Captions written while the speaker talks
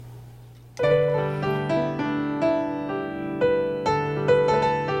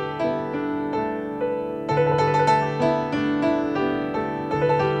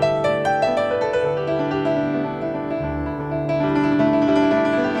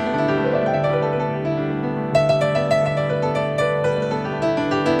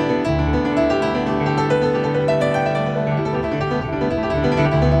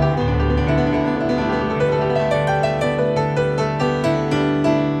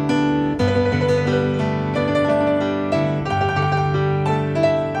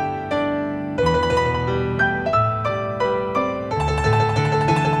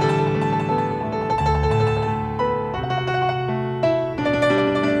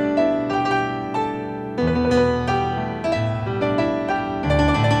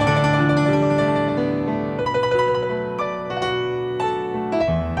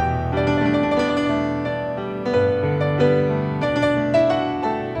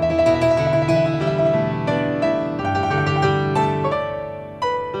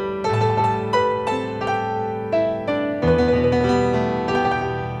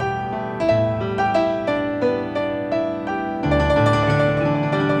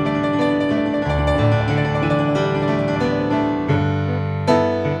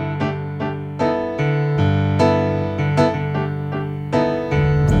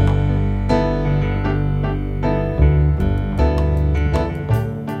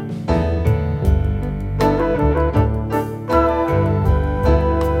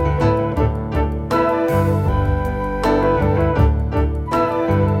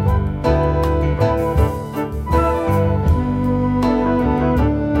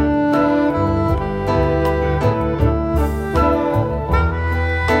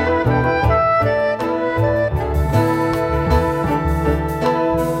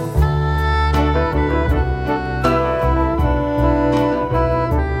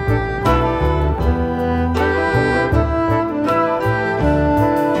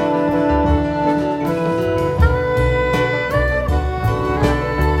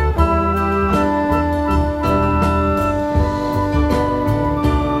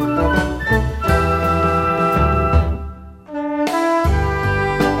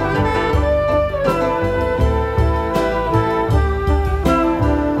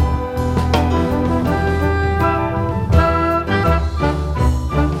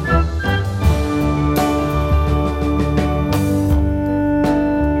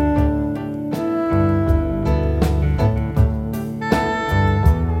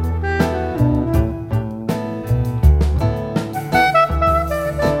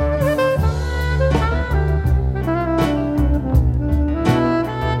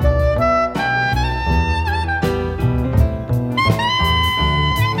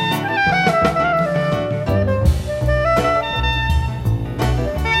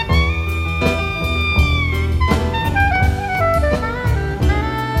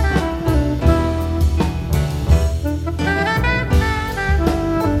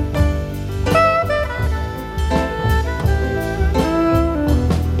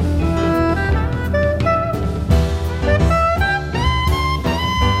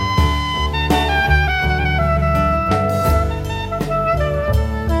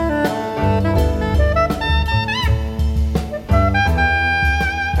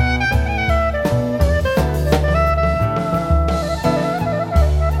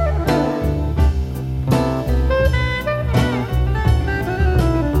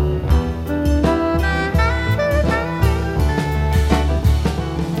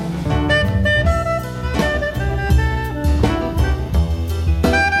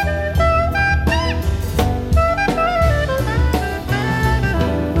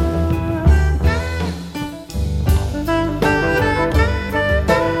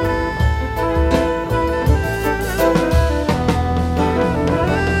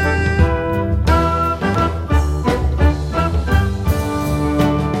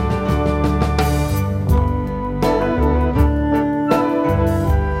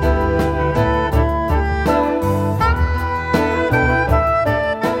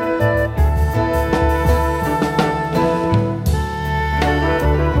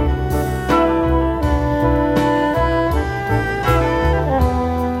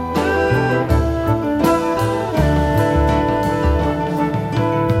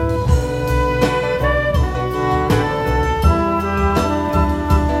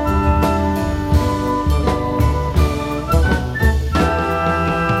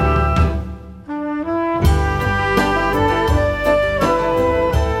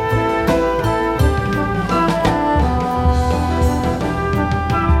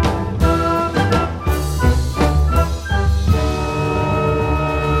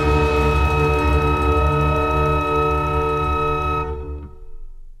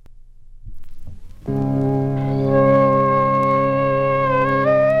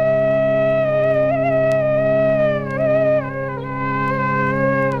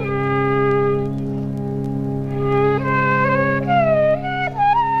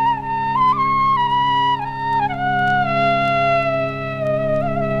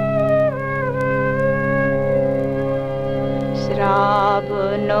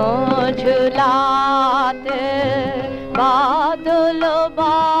झुलाते बादल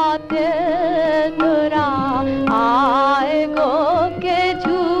बाते तोरा आए गो के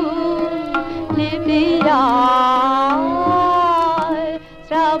झूली दिया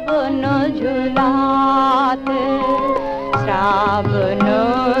श्रावण झुलाते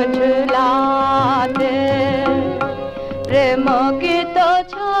प्रेम गीत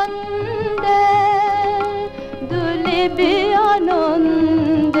छंदे दुलिबी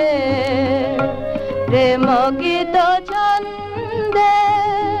आनंदे प्रेम गीत छंदे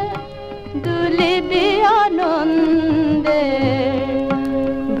दुलिबी आनंदे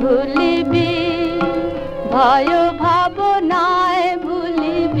भूलिबी भय भावनाय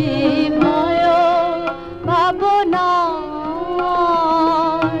भूलिबी भय भावनाय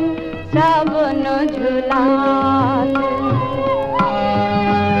श्रावण झुलाते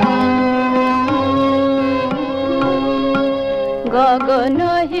गगन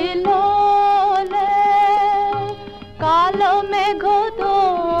हिलोले कालो मेघ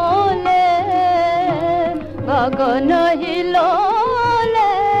दोले गगन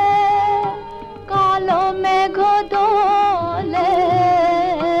हिलोले कालो मेघ दोले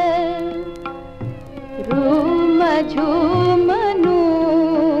रूम झूमनु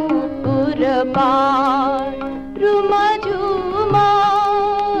पुरबार रूम झूमनु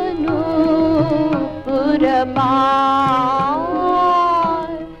पुरबार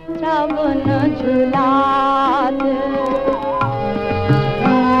श्रावण झुलाते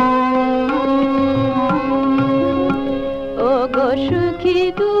ओ गो सुखी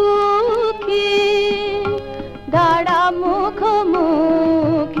दुखी दाड़ा मुख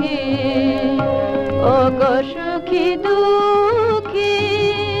मुखी ओ गो सुखी दुखी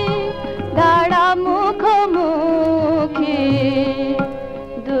दाड़ा मुख मुखी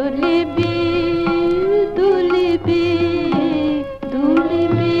दुलिबी दुलिबी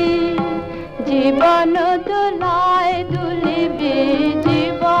दुलिबी जीवन दोलाय दुलिबी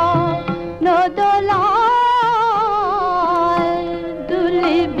जीवन दोलाय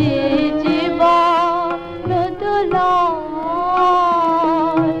दुलिबी जीवन दोलाय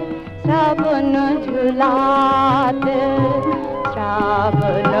श्रावण झुलाते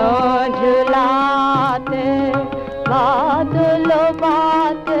बादल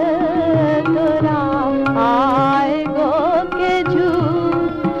बाते तोरा आए गो के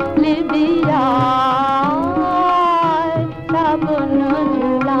झूली दिया Shravan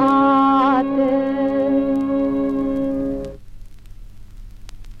झुलाते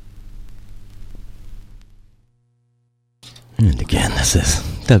And again, this is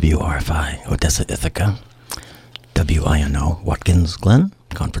WRFI Odessa Ithaca, WINO Watkins Glen,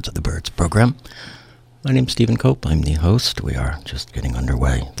 Conference of the Birds program. My name's Stephen Cope. I'm the host. We are just getting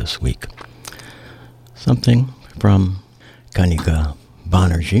underway this week. Something from Kanika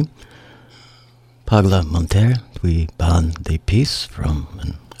Banerjee. Pagla Monter, Twi Ban de Peace, from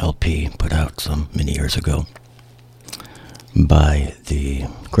an LP put out some many years ago by the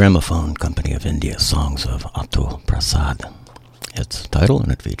Gramophone Company of India, Songs of Atul Prasad. Its title,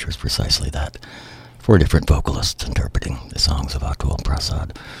 and it features precisely that. 4 different vocalists interpreting the songs of Atul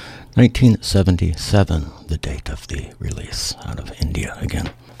Prasad. 1977, the date of the release, out of India again,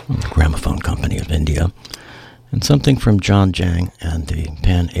 Gramophone Company of India. And something from John Jang and the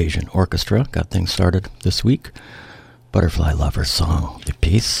Pan-Asian Orchestra got things started this week. Butterfly Lover's song, The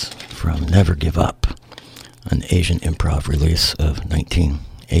Peace, from Never Give Up, an Asian improv release of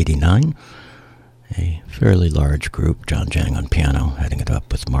 1989. A fairly large group, John Jang on piano, heading it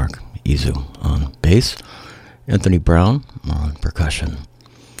up with Mark Izu on bass, Anthony Brown on percussion,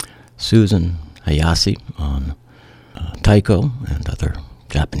 Susan Hayase on taiko and other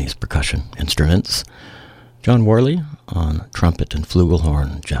Japanese percussion instruments, John Worley on trumpet and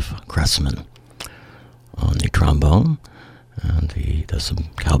flugelhorn, Jeff Cressman on the trombone, and he does some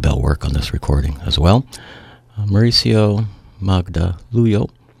cowbell work on this recording as well. Mauricio Magdaluyo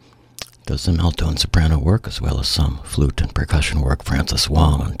does some alto and soprano work, as well as some flute and percussion work. Francis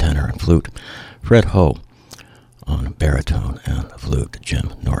Wong on tenor and flute. Fred Ho on baritone and flute.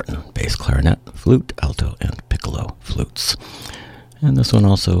 Jim Norton, bass clarinet, flute, alto, and piccolo flutes. And this one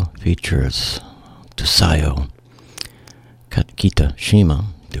also features Tusayo Kitashima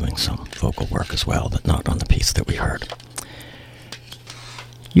doing some vocal work as well, but not on the piece that we heard.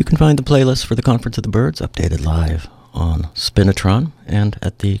 You can find the playlist for the Conference of the Birds updated live on Spinitron and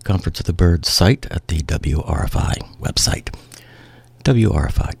at the Conference of the Birds site at the WRFI website,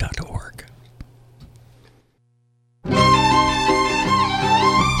 wrfi.org.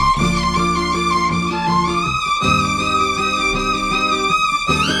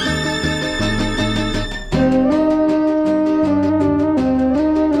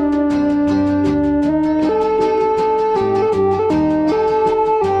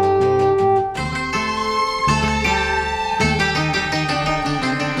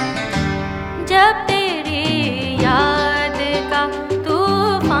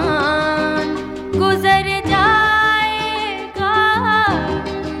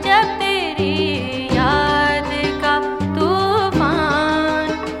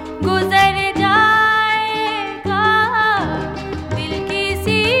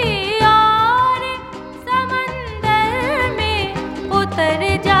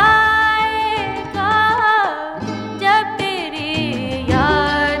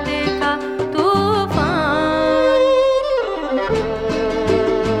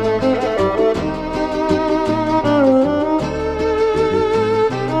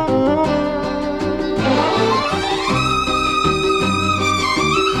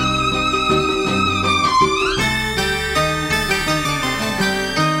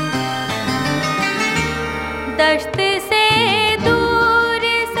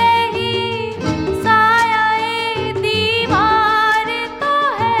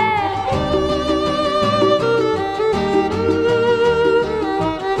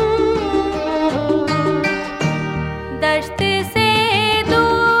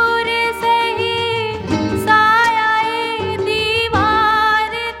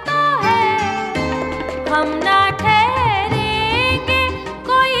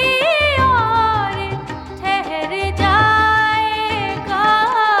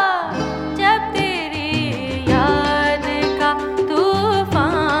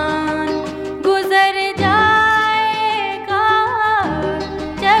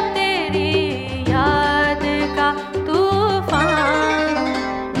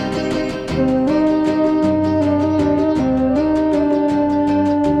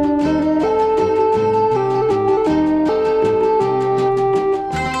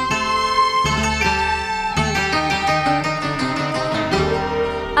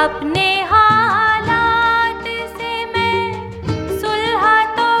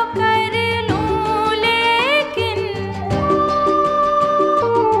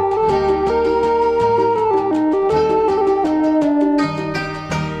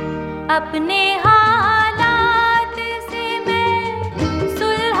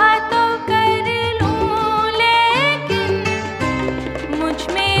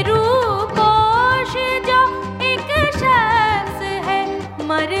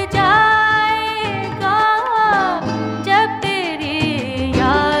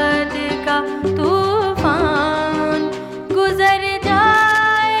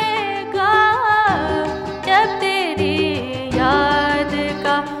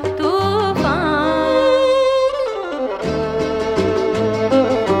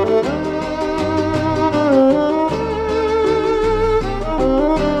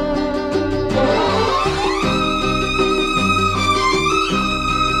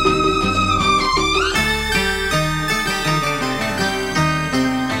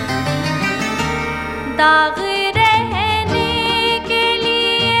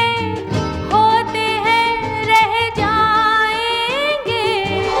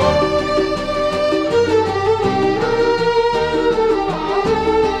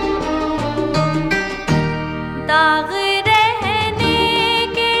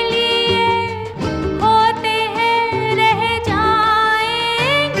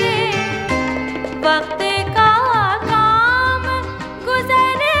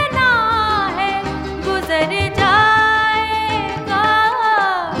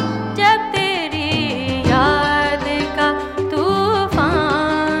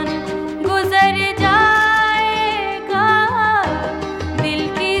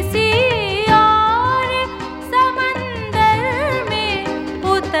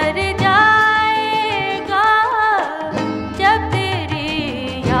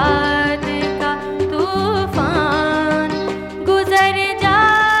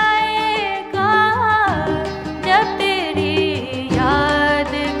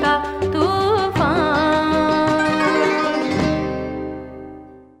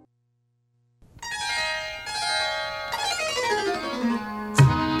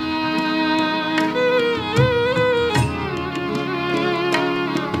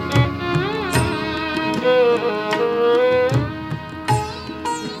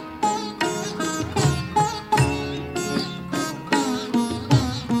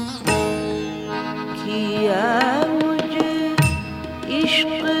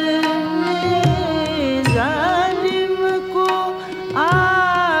 इश्क ने जालिम को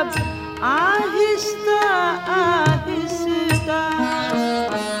आप आहिस्ता आहिस्ता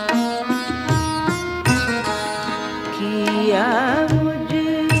किया मुझे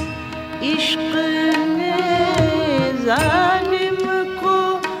इश्क ने जालिम को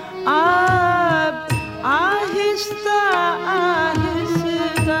आप आहिस्ता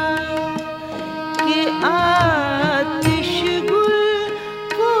आहिस्ता कि आतिश गुल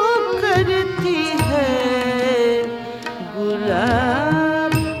को करती है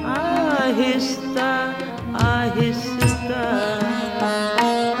गुलाब आहिस्ता आहिस्ता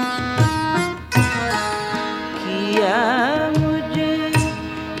किया मुझे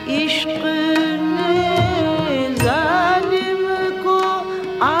इश्क ने जालिम को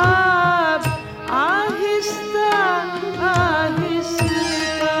आप आहिस्ता आहिस्ता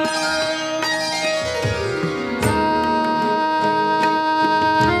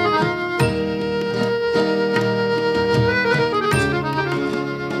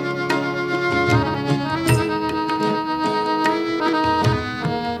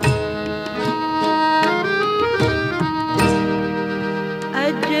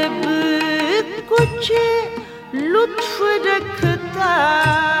अजब कुछ लुत्फ रखता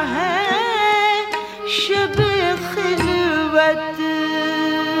है शब खिलवत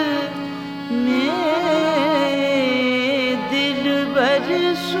में दिल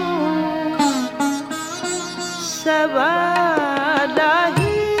बरसों सवाला ही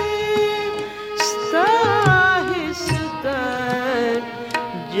आहिस्ता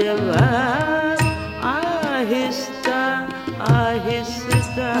जवाब आहिस्ता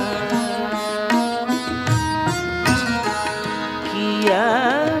आहिस्ता किया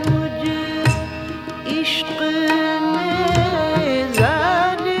मुझे इश्क ने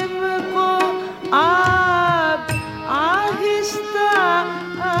जालिम को आप आहिस्ता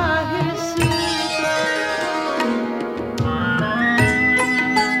आहिस्ता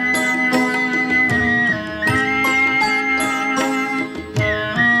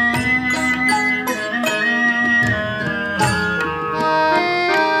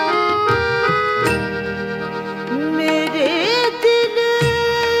मेरे दिल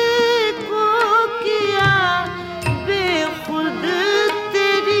को किया बेखुद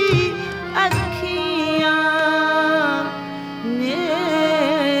तेरी अखियाँ ने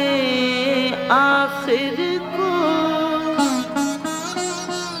आखिर को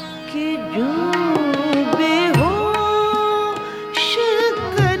कि यूं बेहोश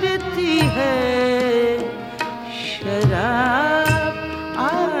करती है शराब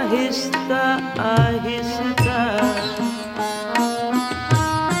आहिस्ता आहिस्ता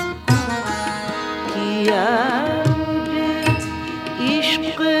किया मुझे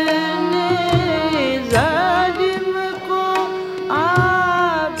इश्क ने जालिम को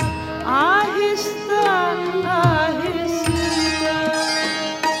आप आहिस्ता आहिस्ता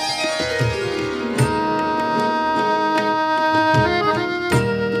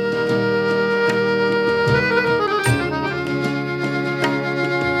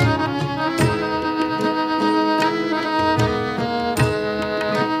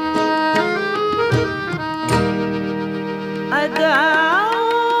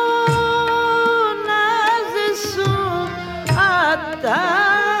अदाओं नाज़ सो आता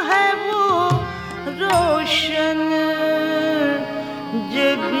है वो रोशन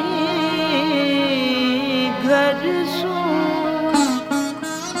जबी घर सो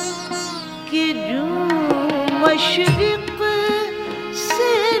कि जो मशरिक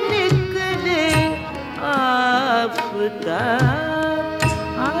से निकले आफ़ताब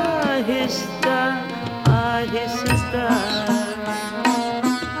आहिस्ता आहिस्ता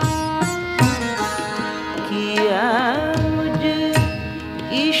किया मुझे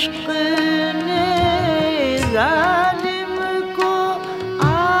इश्क ने जालिम को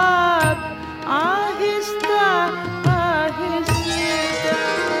आप आहिस्ता आहिस्ता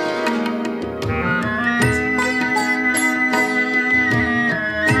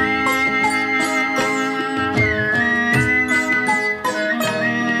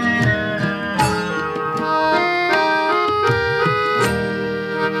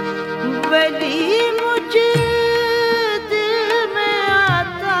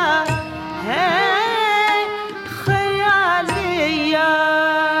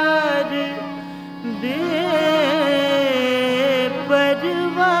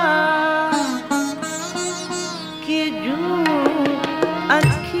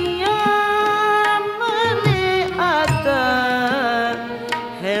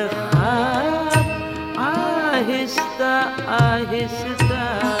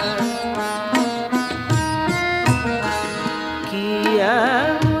किया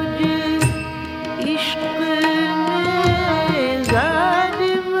मुझे इश्क ने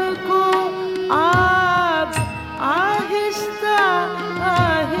जालिम को आप आहिस्ता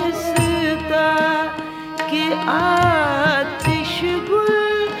आहिस्ता कि आतिश गुल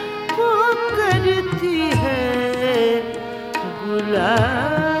को करती है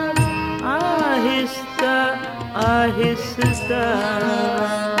गुलाब आहिस्ता आहिस्ता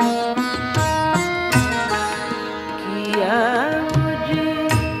किया मुझे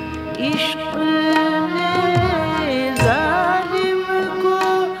इश्क ने जालिम को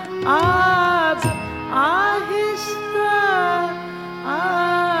आप Aahista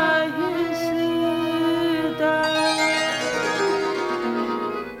Aahista.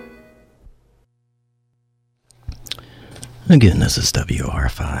 Again, this is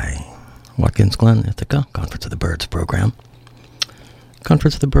WRFI, Watkins Glen, Ithaca, Conference of the Birds program.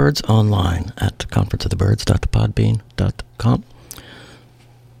 Conference of the Birds online at conferenceofthebirds.podbean.com.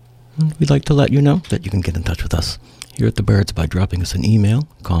 And we'd like to let you know that you can get in touch with us here at the Birds by dropping us an email.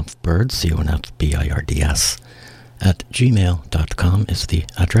 Confbirds, CONFBIRDS, at gmail.com is the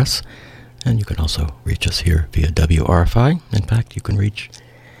address. And you can also reach us here via WRFI. In fact, you can reach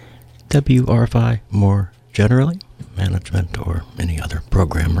WRFI more generally, management or any other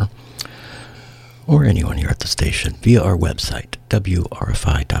programmer, or anyone here at the station via our website,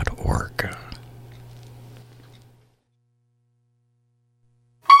 wrfi.org.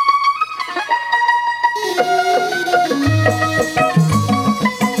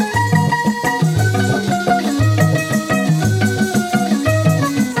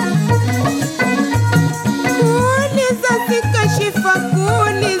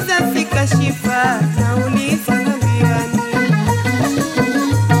 Shifa nauliza nambiani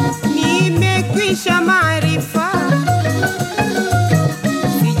nimekwisha maarifa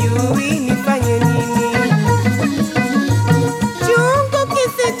sijui nifanye nini chungu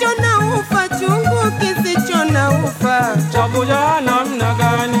kisicho na ufa chakuja namna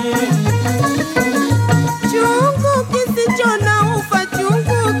gani chungu kisicho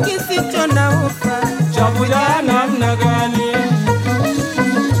na ufa chakuja namna gani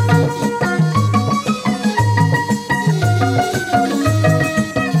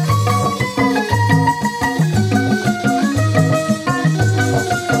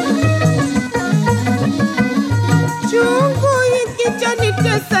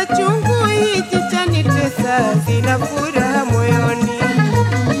sina furaha moyoni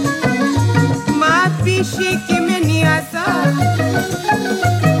mapishi kimeniasa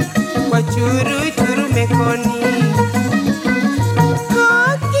kwa churu churu mekoni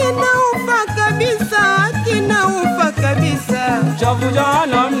hakina ufa kabisa chakuja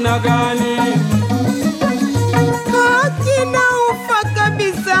namna gani hakina ufa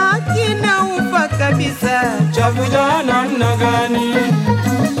kabisa chakuja namna gani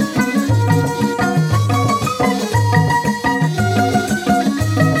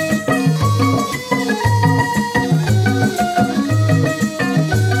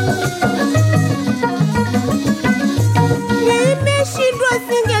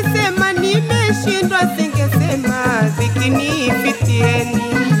singesema zikinifitieni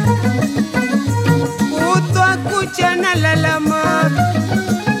kutwa kucha na lalama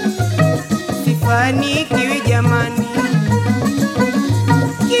sifanikiwi jamani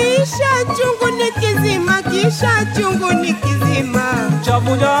kisha chungu ni kizima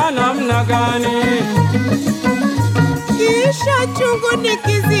chakuja namna gani kisha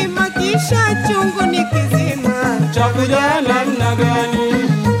chungu ni kizima chakuja namna gani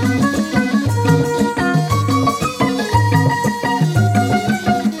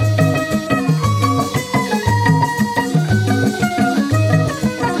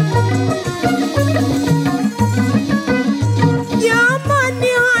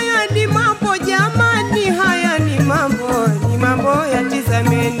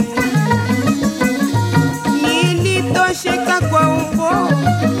nilitosheka kwa umbo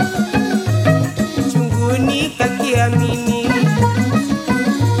chunguni kakiamini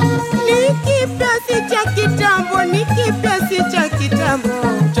nikipya si cha kitambo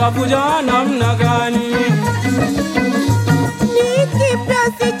chakuja namna gani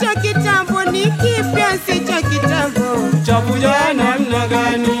nikipya si cha kitambo chakuja namna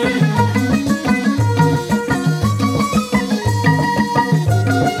gani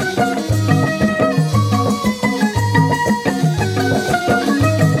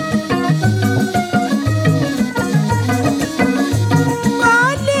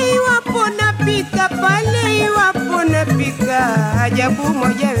ajabu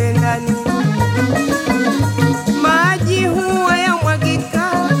moja wendani maji huwa ya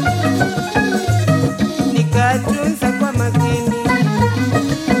mwagika nikatunza kwa makini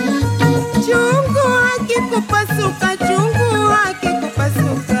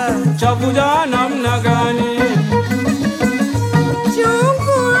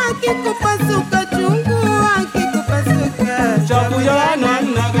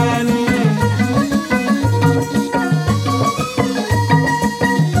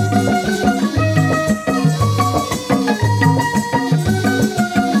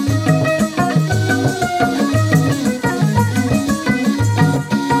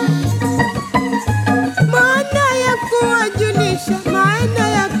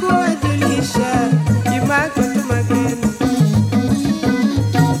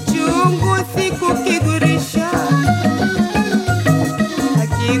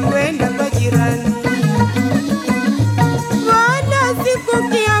kwenda kwa jirani. Wala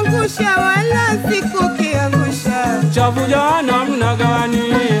sikukiangusha, wala sikukiangusha. chafuja namna gani?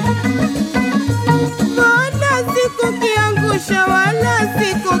 Wala sikukiangusha, wala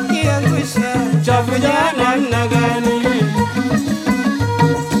sikukiangusha. Chafuja namna gani?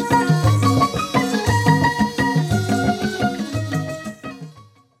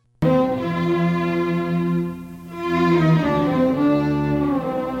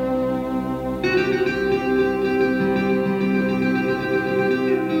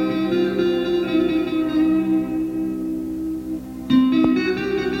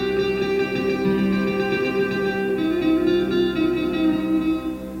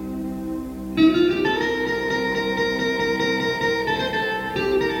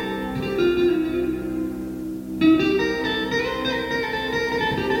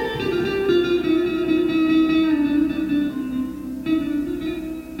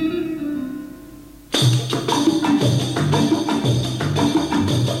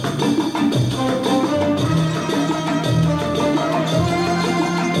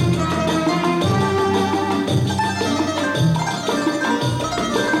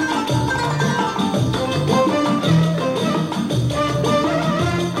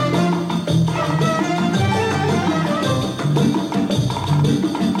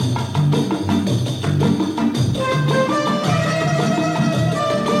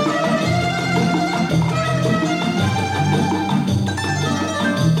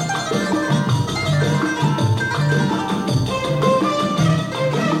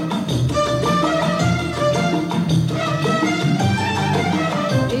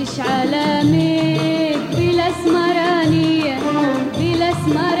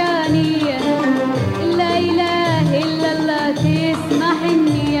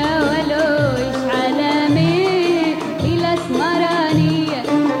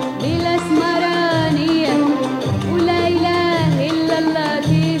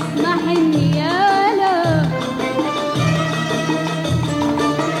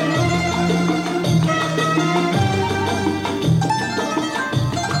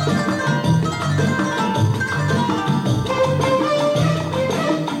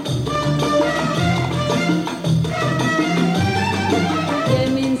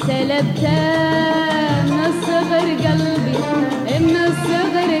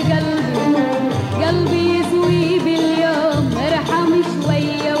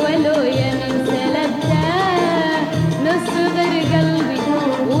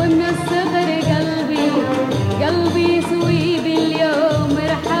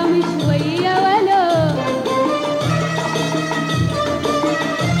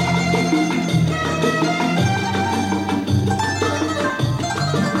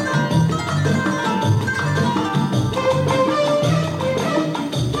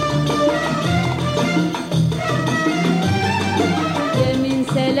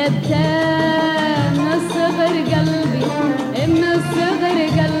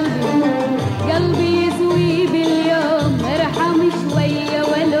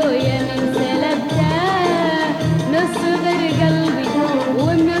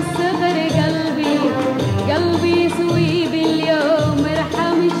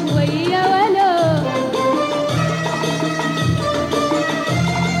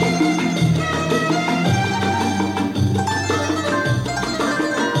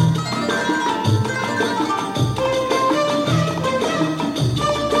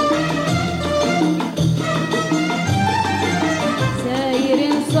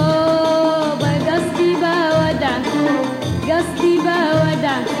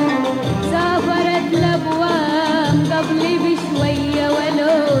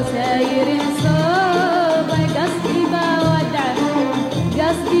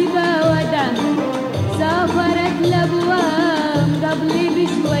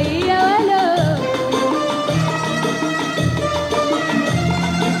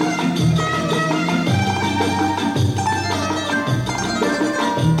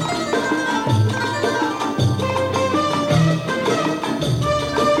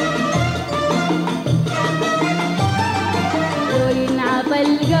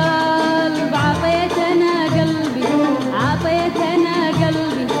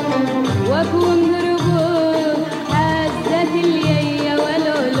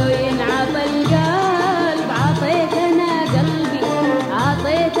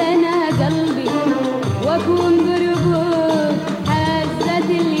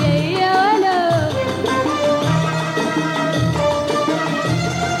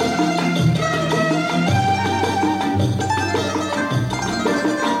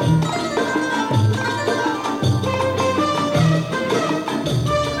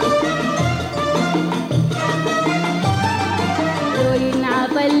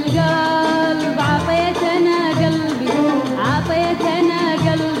 القلب عطيت أنا قلبي عطيت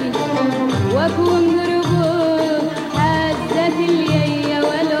أنا قلبي وأكون قربك هزت اليا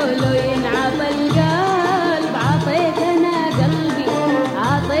ولولو ينعط القلب عطيت أنا قلبي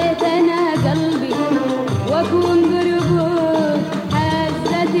عطيت أنا قلبي وأكون قربك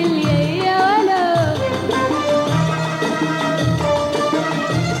هزت اليا ولولو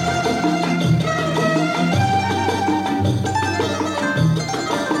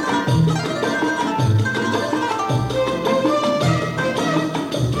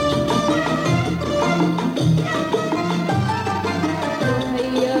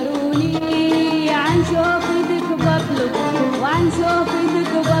خيروني عن شوفتك بطلب وعن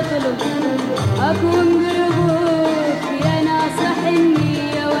شوفتك بطلب أكون قربك يا ناصح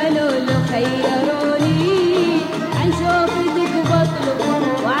النية ولولو خيروني عن شوفتك بطلب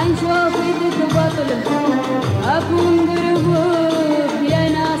وعن شوفتك بطلب أكون قربك يا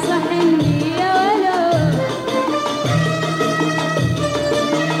ناصح النية ولولو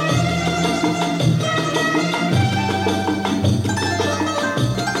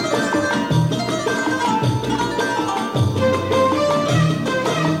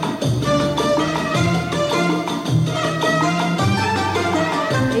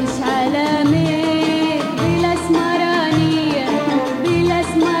إيش علامك بلا اسمرانية بلا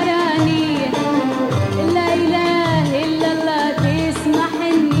اسمرانية لا إله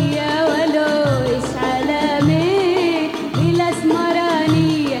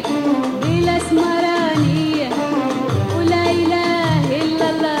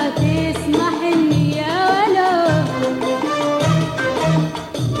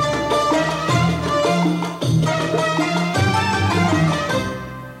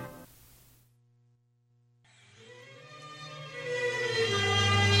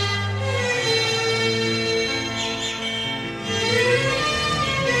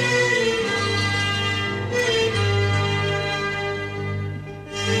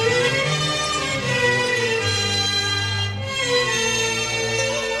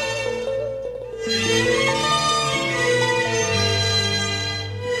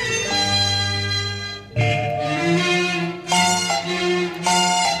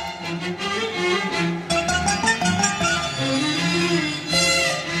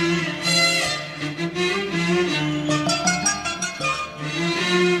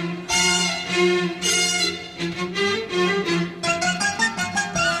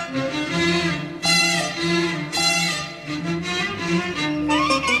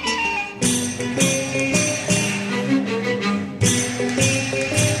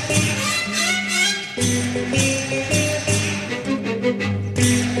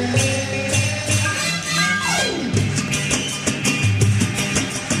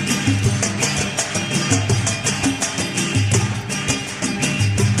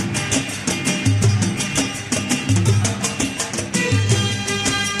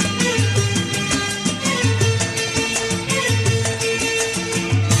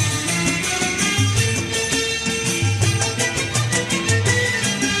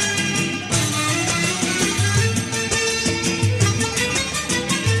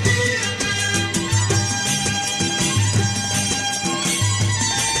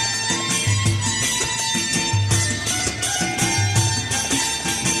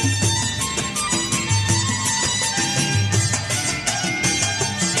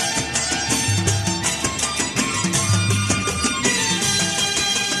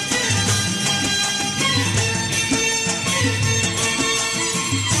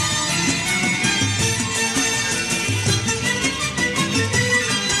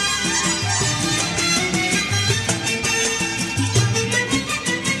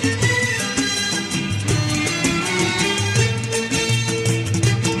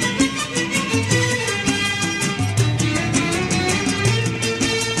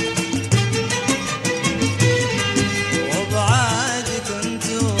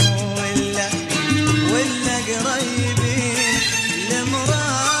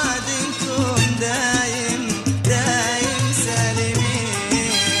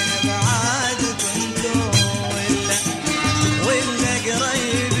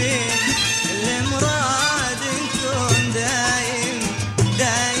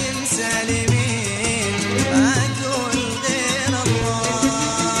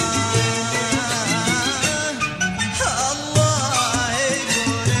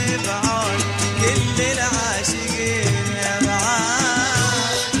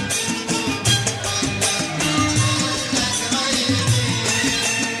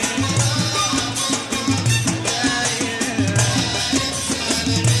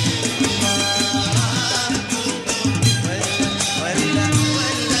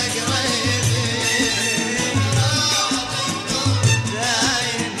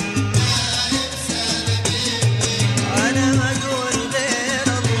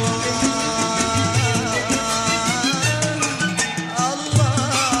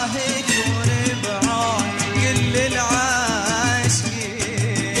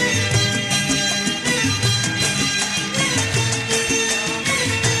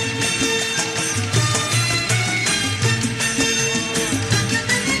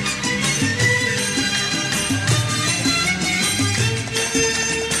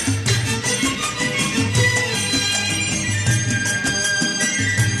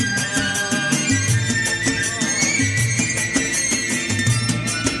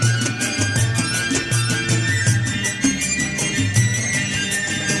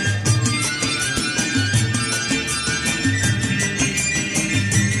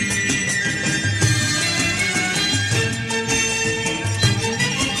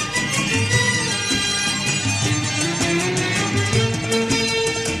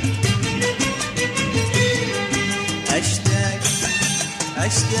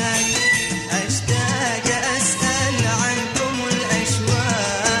أشتاق أشتاق أسأل عنكم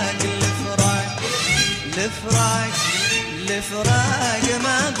الأشواق الفراق الفراق الفراق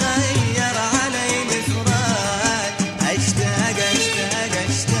ما غير علي الفراق أشتاق أشتاق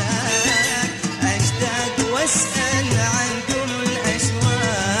أشتاق أشتاق وأسأل عنكم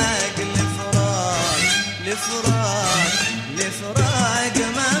الأشواق الفراق الفراق الفراق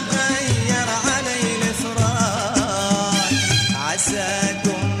ما غير علي الفراق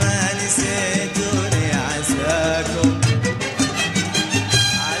عساكم ما نسيتوني عساكم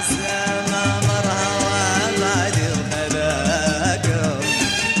عسى ما مر هوى بعد الخلاكم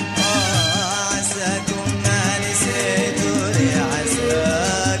عساكم ما نسيتوني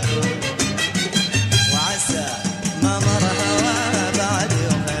عساكم وعسى ما مر هوى بعد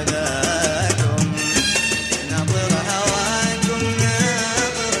الخلاكم ناظر هواكم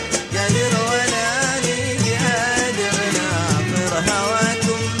ناظر قادر ولا لي قادر ناظر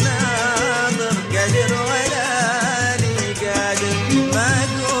هواكم ناظر قادر ولا لي قادر ما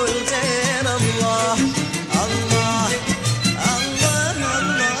أقول غير الله الله الله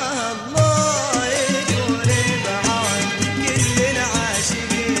الله الله يكون بعون كل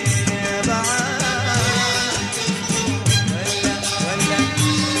العاشقين بعاد ولا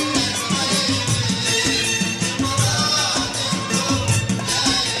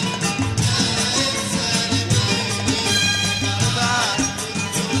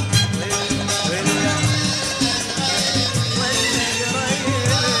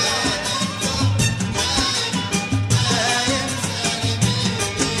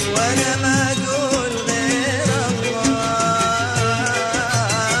وانا ما اقول غير الله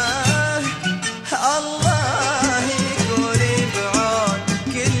الله يقول بعون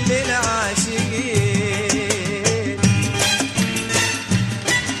كل العاشقين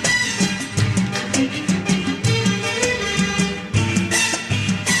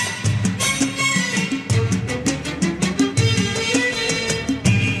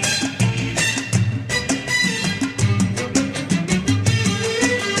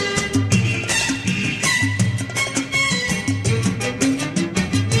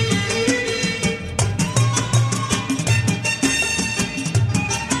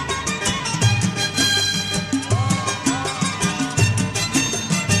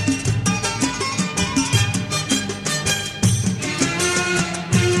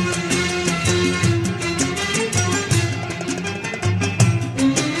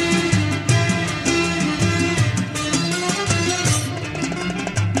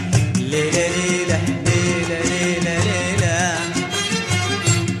ليلة ليلة ليلة ليلة ليلة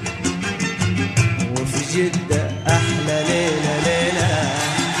وفي جدة أحلى ليلة ليلة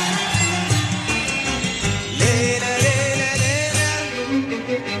ليلة ليلة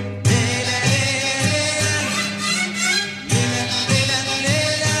ليلة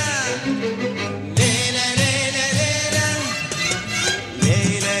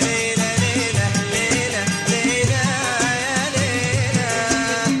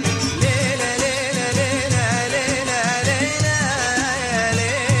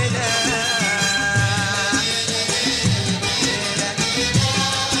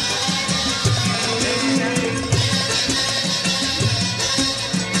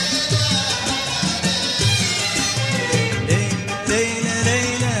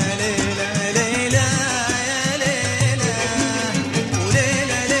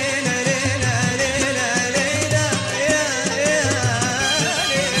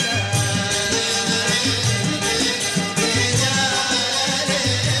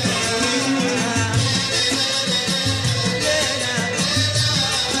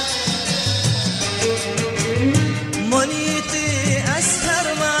منيتي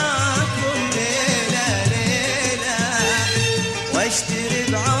أسهر معكم ليلة ليلة واشتري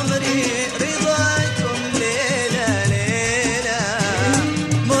بعمري رضاكم ليلة ليلة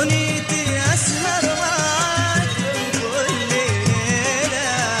منيتي أسهر معكم كل ليلة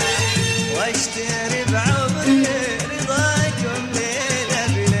واشتري بعمري رضاكم ليلة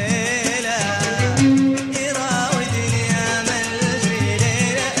بليلة يراودني أمل في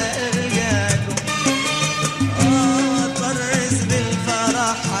ليلة ألقاكم طرز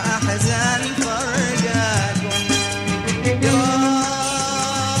بالفرح أحزان فرقاكم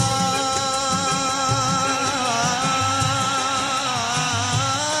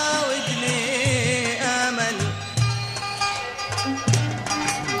يراودني أمل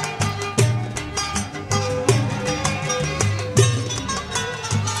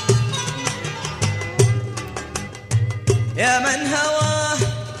يا من هواه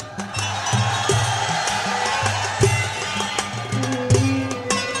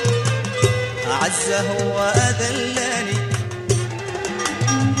أعزه وأذلني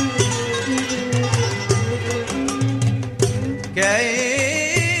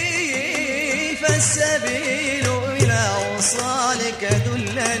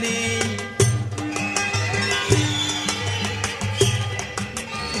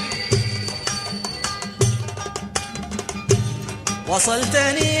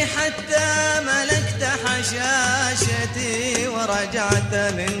وصلتني حتى ملكت حشاشتي، ورجعت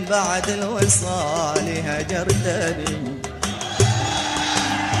من بعد الوصال هجرتني.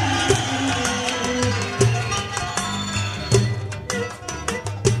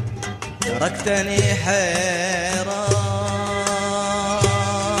 تركتني حيران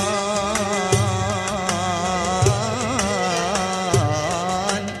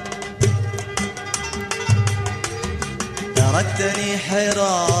تركتني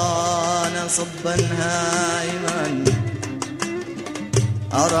حيران صبا هائما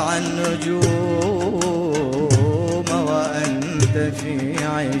أرعى النجوم وأنت في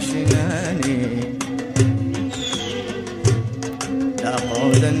عيشناني.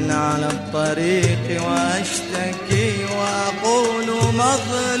 لأقعدن على الطريق وأشتكي وأقول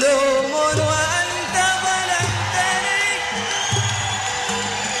مظلوم وأنت ظلمتني.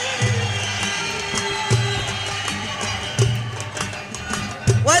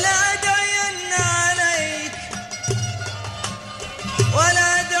 ولا أدعين عليك ولا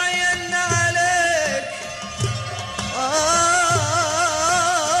أدعين عليك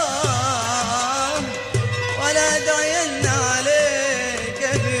ولا أدعين عليك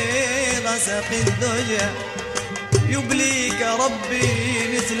في غسق الدجى. يبليك ربي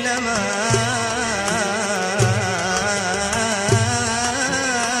مثلما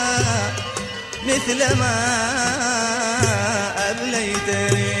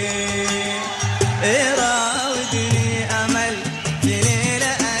أبليتني. راودني أمل في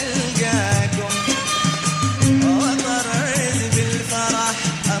ليلة ألقاكم، وطرز بالفرح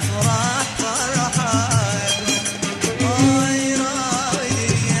أفراح فرحاتكم.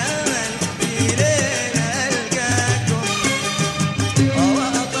 راودني أمل في ليلة ألقاكم،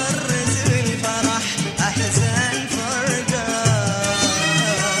 وطرز بالفرح أحزان فرقاتكم.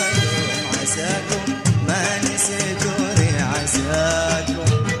 عساكم ما نسيت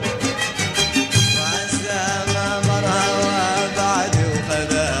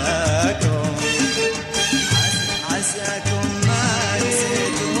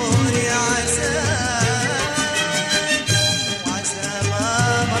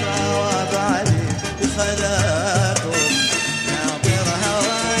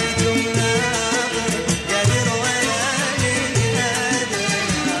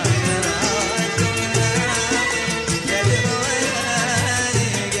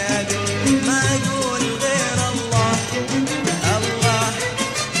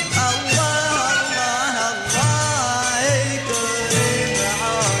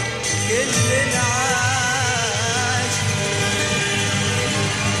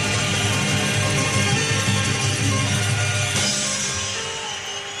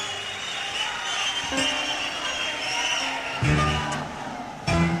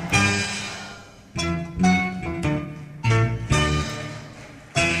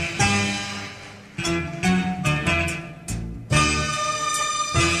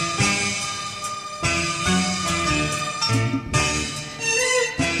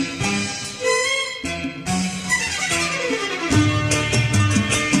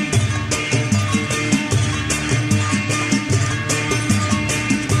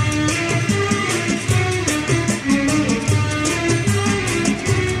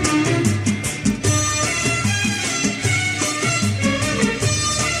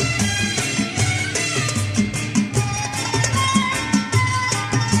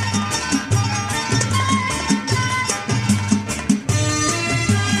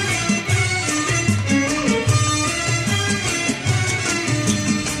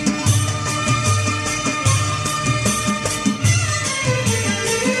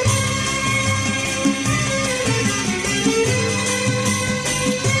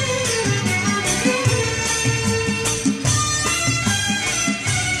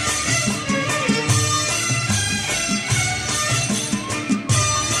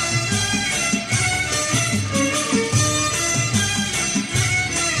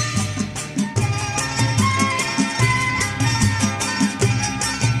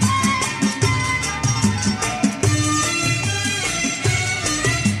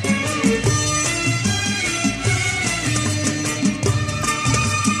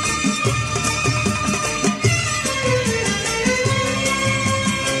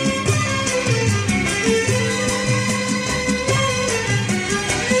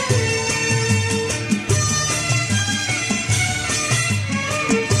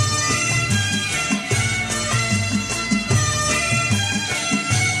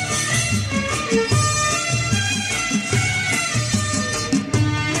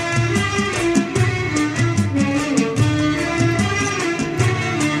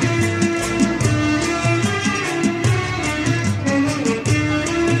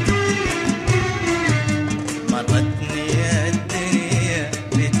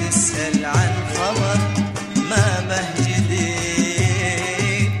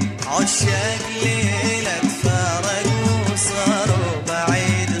عشاق ليلة تفارقوا صاروا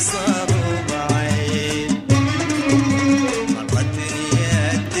بعيد صاروا بعيد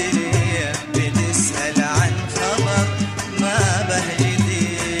مرتني الدنيا بتسأل عن خبر ما به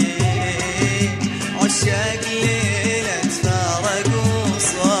جديد عشاق ليلة تفارقوا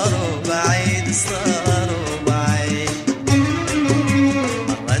صاروا بعيد صاروا بعيد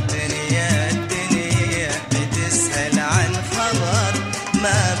مرتني الدنيا بتسأل عن خبر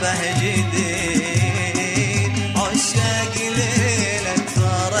ما به جديد عشاق ليلة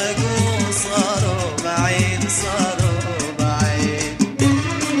تفارقوا صاروا بعيد صاروا بعيد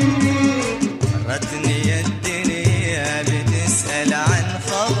مرتني الدنيا بتسأل عن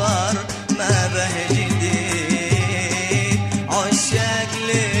خبر ما به جديد عشاق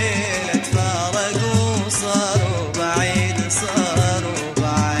ليلة تفارقوا صاروا بعيد صاروا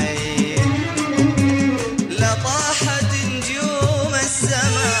بعيد لطاحت نجوم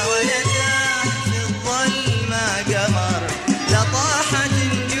السما ويداه في الظلمة قمر لطاحت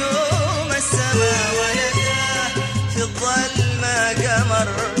نجوم السما ويداه في الظلمة قمر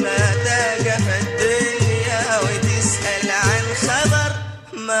لا تقف الدنيا وتسأل عن خبر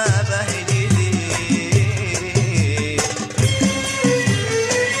ما به جديد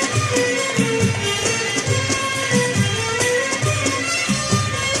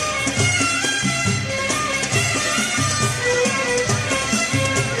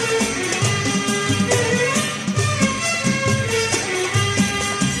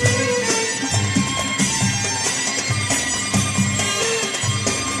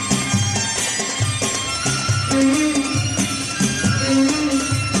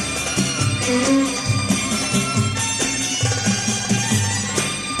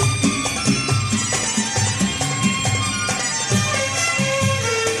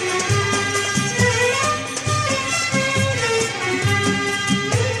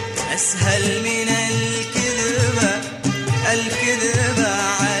أسهل من الكذبة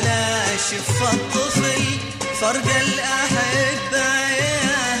على شف الطفل فرق الأحبة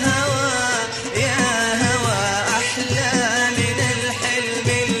يا هوى أحلى من الحلم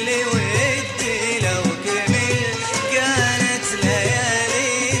اللي ودي لو كمل كانت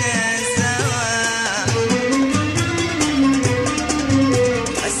ليالينا سوا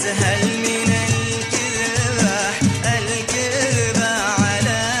أسهل من الكذبة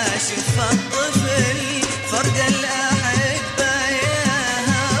على شف الطفل فرق الأحبة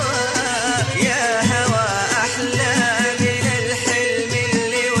يا هوى أحلى من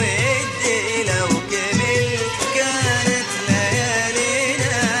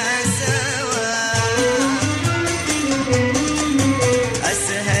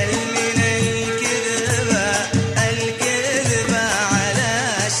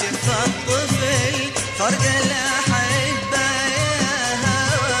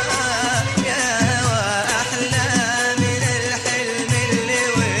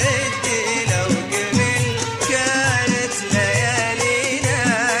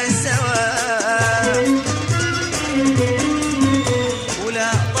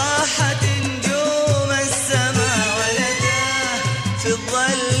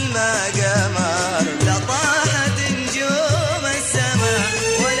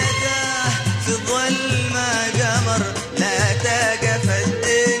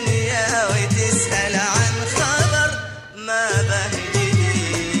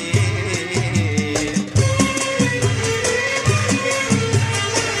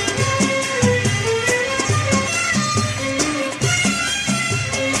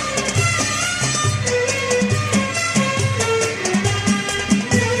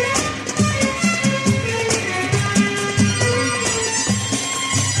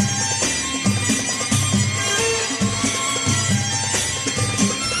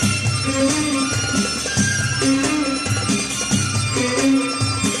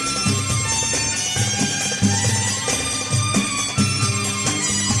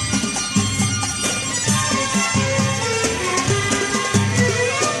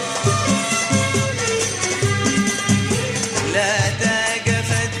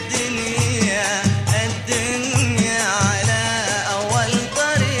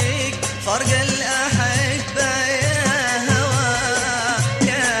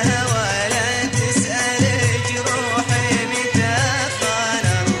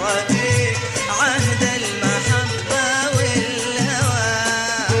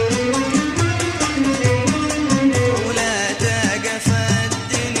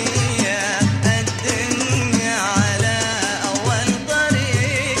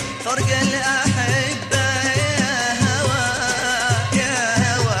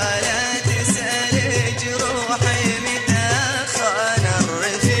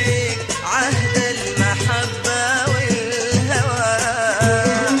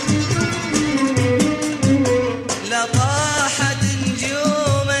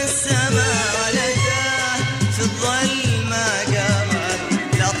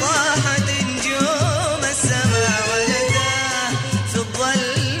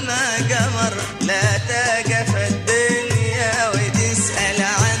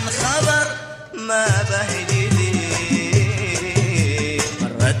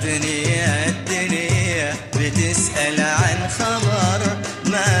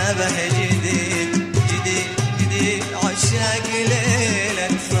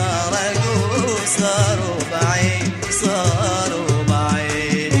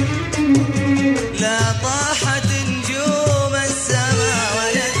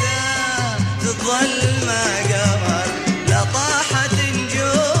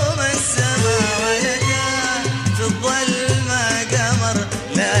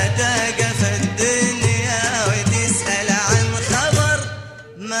لا تقف الدنيا وتسأل عن خبر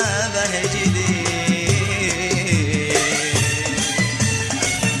ما به جديد.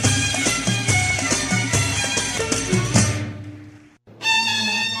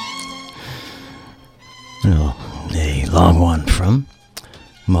 Well, a long one from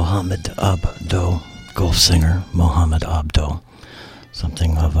Mohammed Abdo, Gulf singer Mohammed Abdo.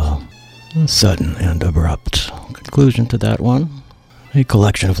 Something of a sudden and abrupt conclusion to that one. A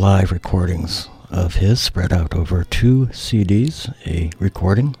collection of live recordings of his spread out over 2 CDs, a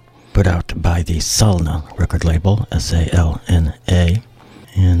recording put out by the Salna record label, S-A-L-N-A,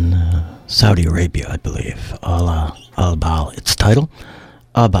 in Saudi Arabia, I believe. Allah Al-Bal, its title.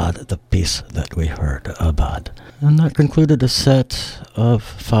 Abad, the piece that we heard, Abad. And that concluded a set of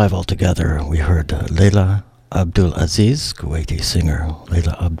 5 altogether. We heard Leila Abdul Aziz, Kuwaiti singer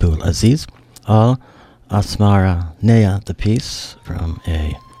Leila Abdul Aziz. Asmara Nea, the piece from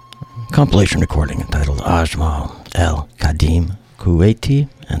a compilation recording entitled Ajmal El Kadim Kuwaiti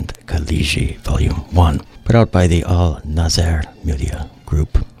and Khaliji Volume 1, put out by the Al Nazer Media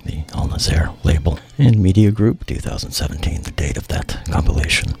Group, the Al Nazer label, and Media Group, 2017, the date of that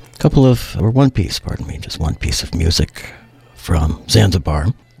compilation. One piece of music from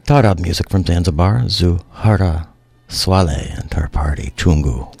Zanzibar. Tarab music from Zanzibar, Zuhara Swale and her party,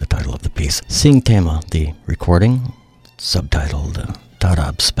 Chungu, the title of the piece. Sing Tema, the recording, subtitled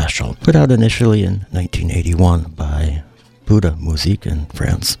Tarab Special, put out initially in 1981 by Buddha Musique in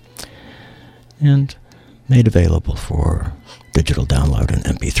France, and made available for digital download in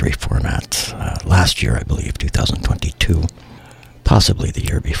MP3 format last year, I believe, 2022. Possibly the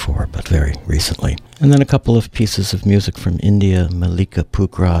year before, but very recently. And then a couple of pieces of music from India, Malika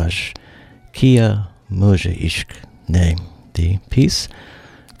Pukhraj, Kia Mujhe Ishq Ne, the piece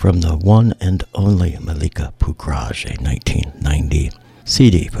from the one and only Malika Pukhraj, a 1990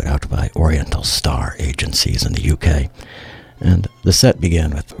 CD put out by Oriental Star Agencies in the UK. And the set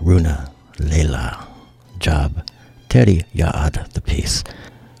began with Runa Leila Jab Teri Yaad, the piece.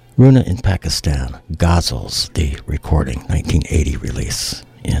 Runa in Pakistan, Ghazals, the recording, 1980 release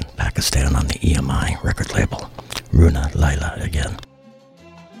in Pakistan on the EMI record label. Runa Leila again.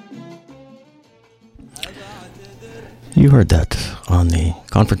 You heard that on the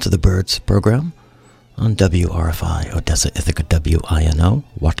Conference of the Birds program on WRFI, Odessa, Ithaca, WINO,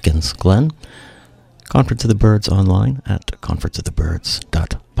 Watkins Glen. Conference of the Birds online at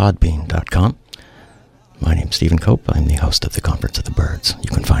conferenceofthebirds.podbean.com. My name's Stephen Cope. I'm the host of the Conference of the Birds.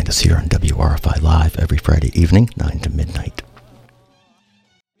 You can find us here on WRFI Live every Friday evening, 9 to midnight.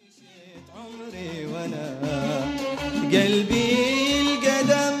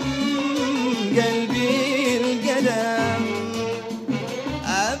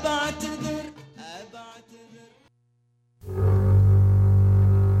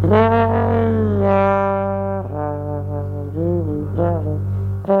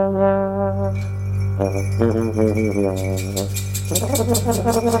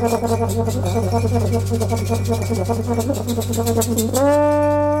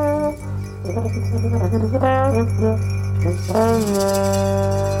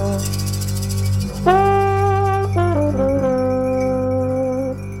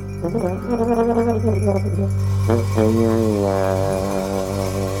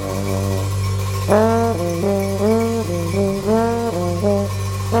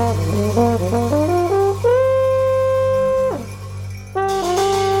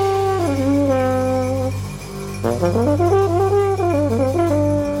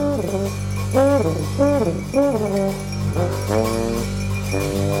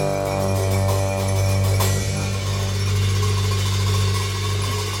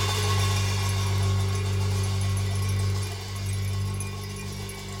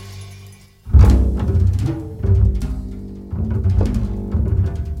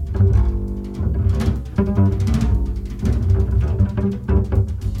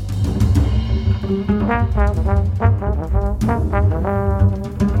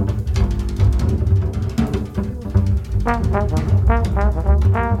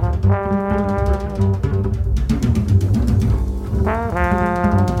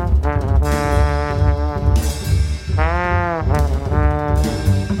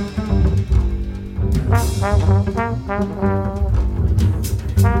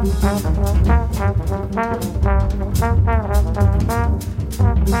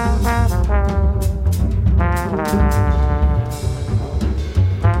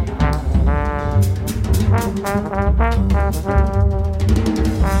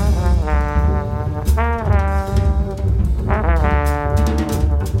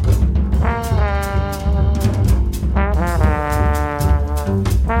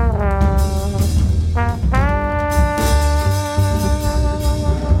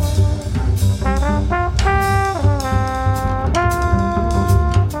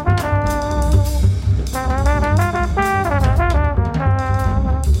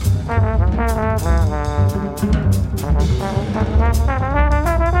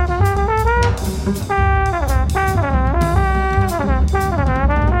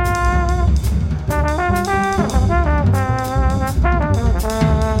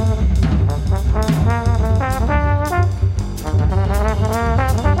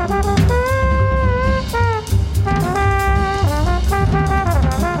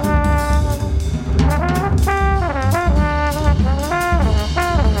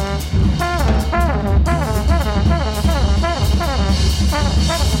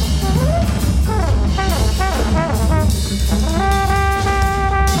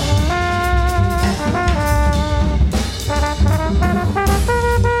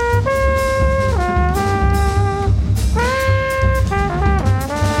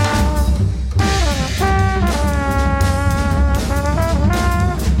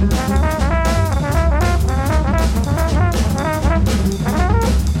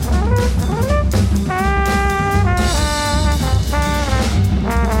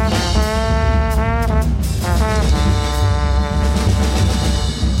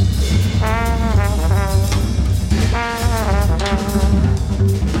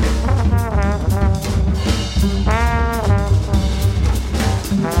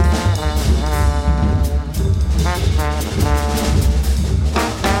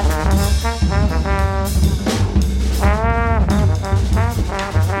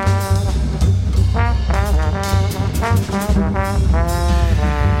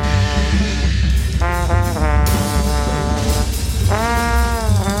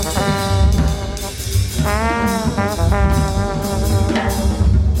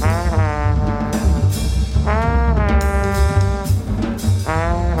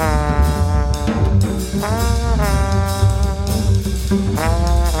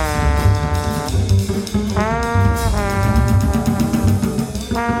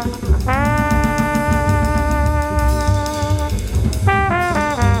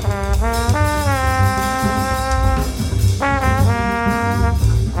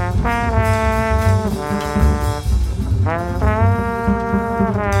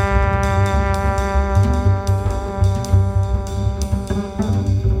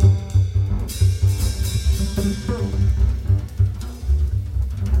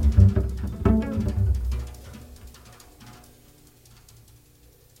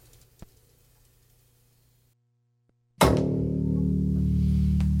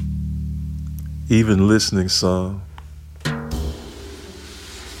 Even listening some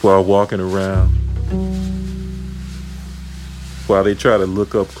while walking around, while they try to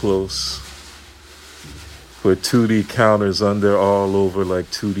look up close, where 2D counters under all over like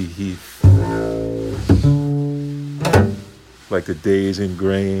 2D Heath, like the days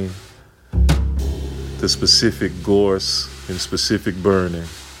ingrained, the specific gorse and specific burning,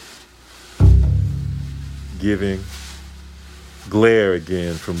 giving glare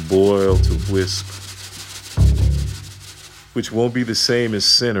again from boil to wisp, which won't be the same as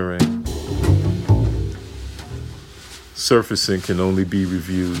centering. Surfacing can only be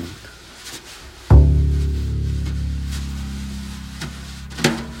reviewed.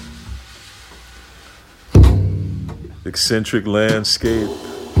 Eccentric landscape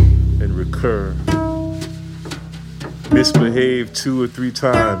and recur. Misbehaved 2 or 3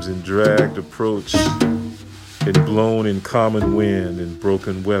 times in dragged approach and blown in common wind and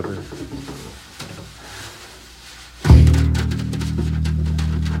broken weather.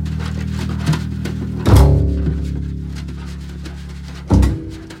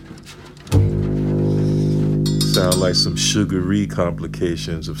 Sound like some sugary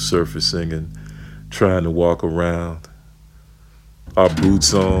complications of surfacing and trying to walk around. Our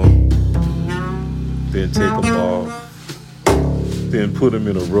boots on, then take them off, then put them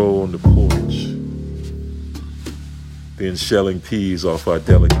in a row on the porch. Then shelling peas off our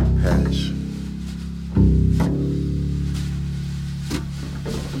delicate patch.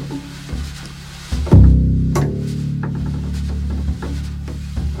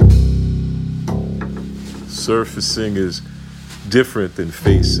 Surfacing is different than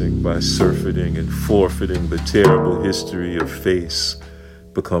facing. By surfeiting and forfeiting the terrible history of face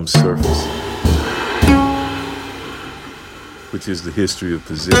becomes surfacing, which is the history of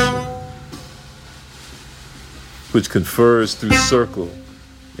position, which confers through circle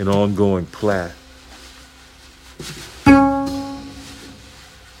and ongoing plat.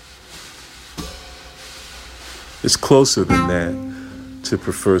 It's closer than that. To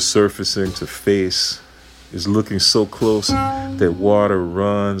prefer surfacing to face is looking so close that water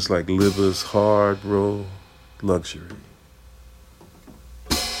runs like liver's hard roll luxury.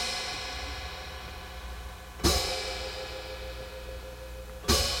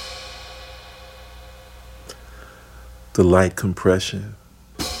 The light compression,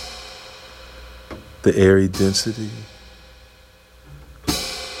 the airy density,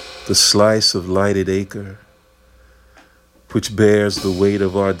 the slice of lighted acre, which bears the weight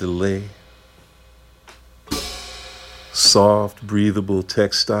of our delay, soft, breathable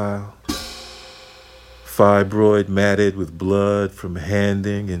textile, fibroid matted with blood from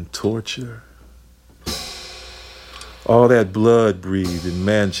handing and torture. All that blood breathed in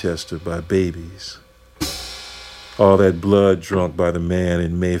Manchester by babies. All that blood drunk by the man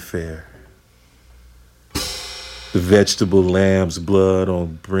in Mayfair. The vegetable lamb's blood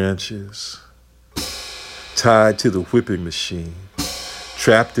on branches. Tied to the whipping machine.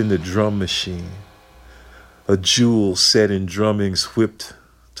 Trapped in the drum machine. A jewel set in drumming's whipped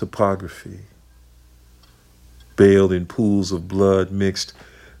topography. Bailed in pools of blood mixed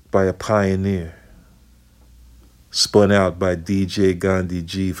by a pioneer. Spun out by DJ Gandhi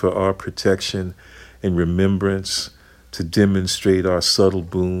G for our protection and remembrance, to demonstrate our subtle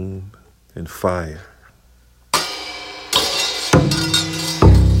boom and fire.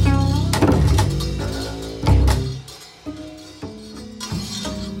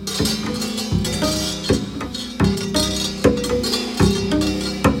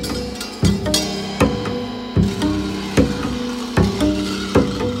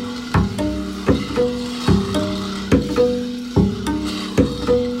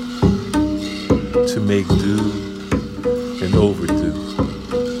 Make do and overdo,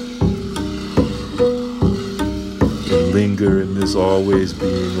 and linger in this always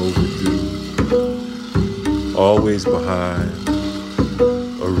being overdue, always behind,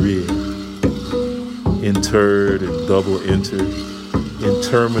 a rear, interred and double entered,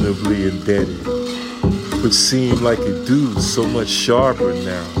 interminably indebted, which seemed like it do so much sharper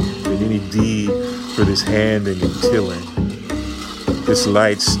now than any deed for this handing and tilling. This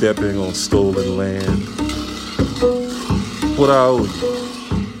light stepping on stolen land. What I owe you?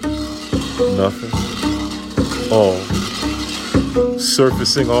 Nothing. All.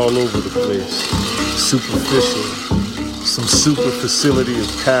 Surfacing all over the place. Superficial. some super facility of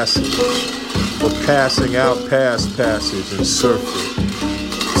passage, or passing out past passage and surfeit,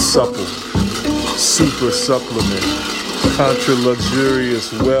 supple, super supplement, contra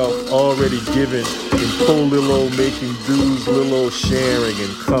luxurious wealth already given in po-lilo making dues, lilo sharing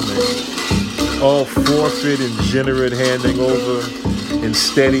and coming, all forfeit and generate handing over, in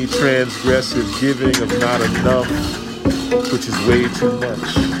steady transgressive giving of not enough, which is way too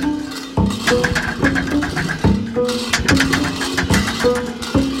much.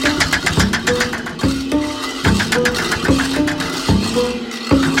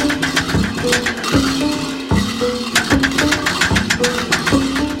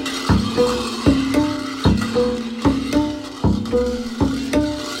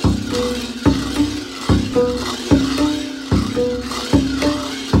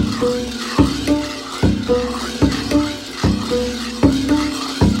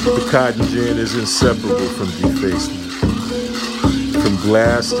 Cotton gin is inseparable from defacement. From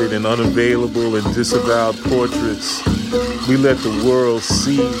blasted and unavailable and disavowed portraits, we let the world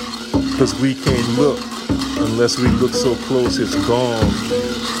see, cause we can't look. Unless we look so close, it's gone.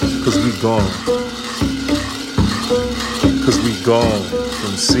 Cause we gone. Cause we gone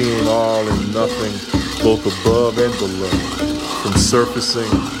from seeing all and nothing, both above and below. From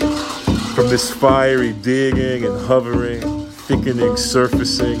surfacing, from this fiery digging and hovering, thickening,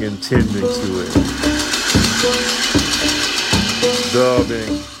 surfacing, and tending to it.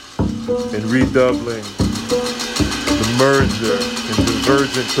 Dubbing and redoubling. The merger and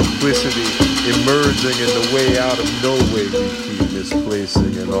divergent complicity emerging in the way out of no way we keep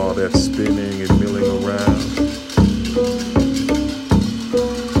misplacing and all that spinning and milling around.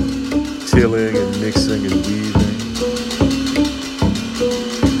 Tilling and mixing and weaving.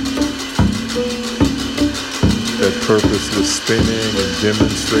 That purposeless spinning and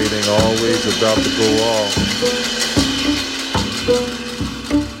demonstrating always about to go off.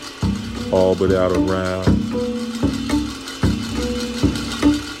 All but out around.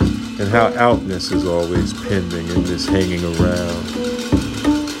 And how outness is always pending in this hanging around.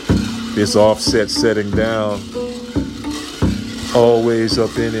 This offset setting down. Always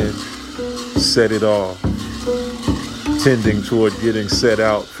up in it. Set it off. Tending toward getting set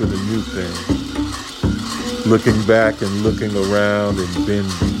out for the new thing. Looking back and looking around and bending,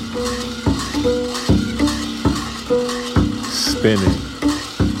 spinning,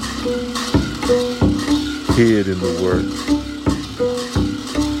 hid in the work,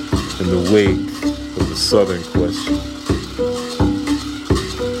 in the wake of the Southern question.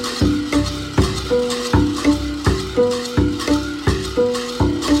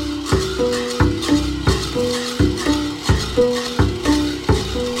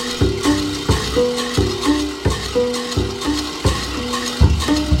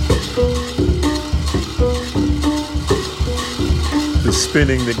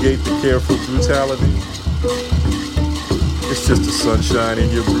 Spinning negate the careful brutality. It's just the sunshine in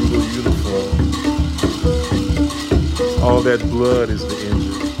your brutal uniform. All that blood is the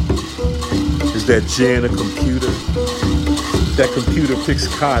engine. Is that gin a computer? That computer picks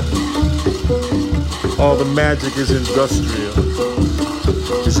cotton. All the magic is industrial.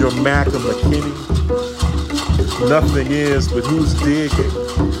 Is your Mac a McKinney? Nothing is, but who's digging?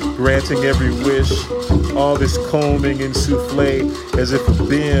 Granting every wish. All this combing and souffle as if a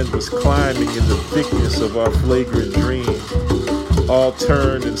bend was climbing in the thickness of our flagrant dream. All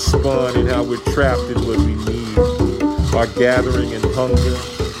turned and spun in how we're trapped in what we need. Our gathering and hunger,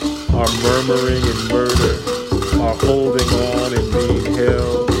 our murmuring and murder, our holding on and being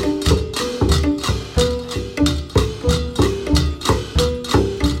held.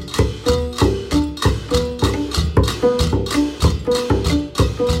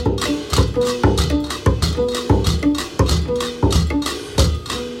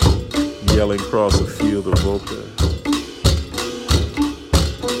 Across a field of ochre.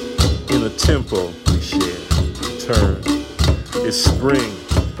 In a tempo we share, turn. It's spring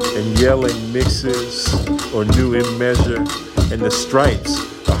and yelling mixes or new in measure, and the stripes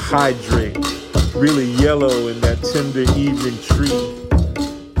are hydrate, really yellow in that tender evening tree.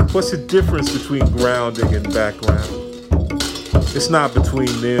 What's the difference between grounding and background? It's not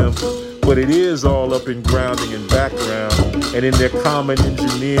between them, but it is all up in grounding and background, and in their common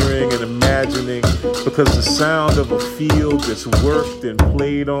engineering and imagining, because the sound of a field that's worked and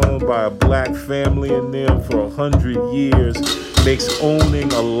played on by a black family in them for 100 years makes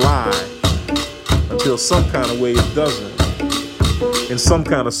owning a lie, until some kind of way it doesn't, in some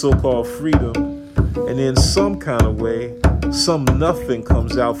kind of so-called freedom, and in some kind of way, some nothing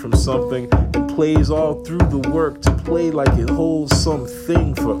comes out from something and plays all through the work to play like it holds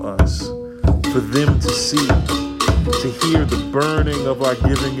something for us, for them to see. to hear the burning of our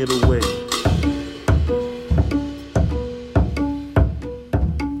giving it away.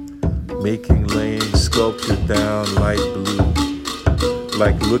 Making laying sculptured down light blue,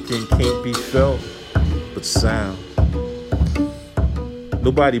 like looking can't be felt, but sound.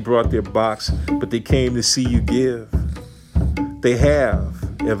 Nobody brought their box, but they came to see you give. They have,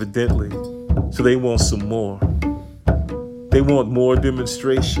 evidently, so they want some more. They want more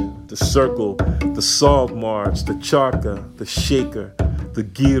demonstration, the circle, the salt march, the charka, the shaker, the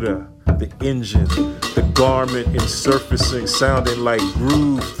gira, the engine, the garment in surfacing, sounding like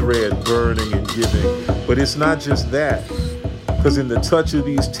groove thread burning and giving. But it's not just that, because in the touch of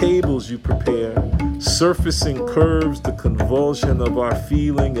these tables you prepare, surfacing curves the convulsion of our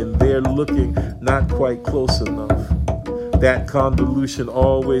feeling, and they're looking not quite close enough. That convolution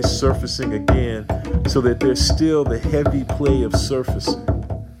always surfacing again, so that there's still the heavy play of surfacing.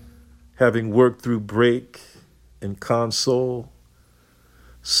 Having worked through break and console,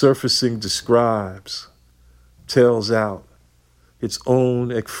 surfacing describes, tells out its own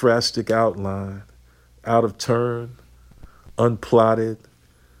ekphrastic outline, out of turn, unplotted,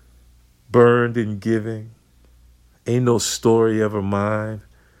 burned in giving. Ain't no story ever mine,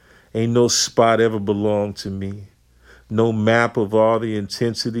 ain't no spot ever belonged to me, no map of all the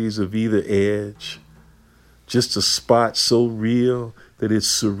intensities of either edge, just a spot so real that it's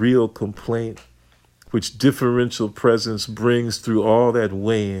surreal complaint, which differential presence brings through all that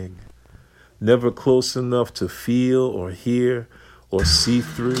weighing, never close enough to feel or hear or see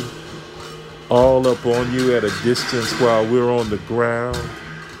through, all up on you at a distance while we're on the ground,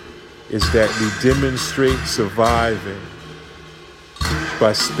 is that we demonstrate surviving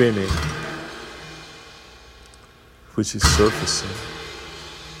by spinning, which is surfacing.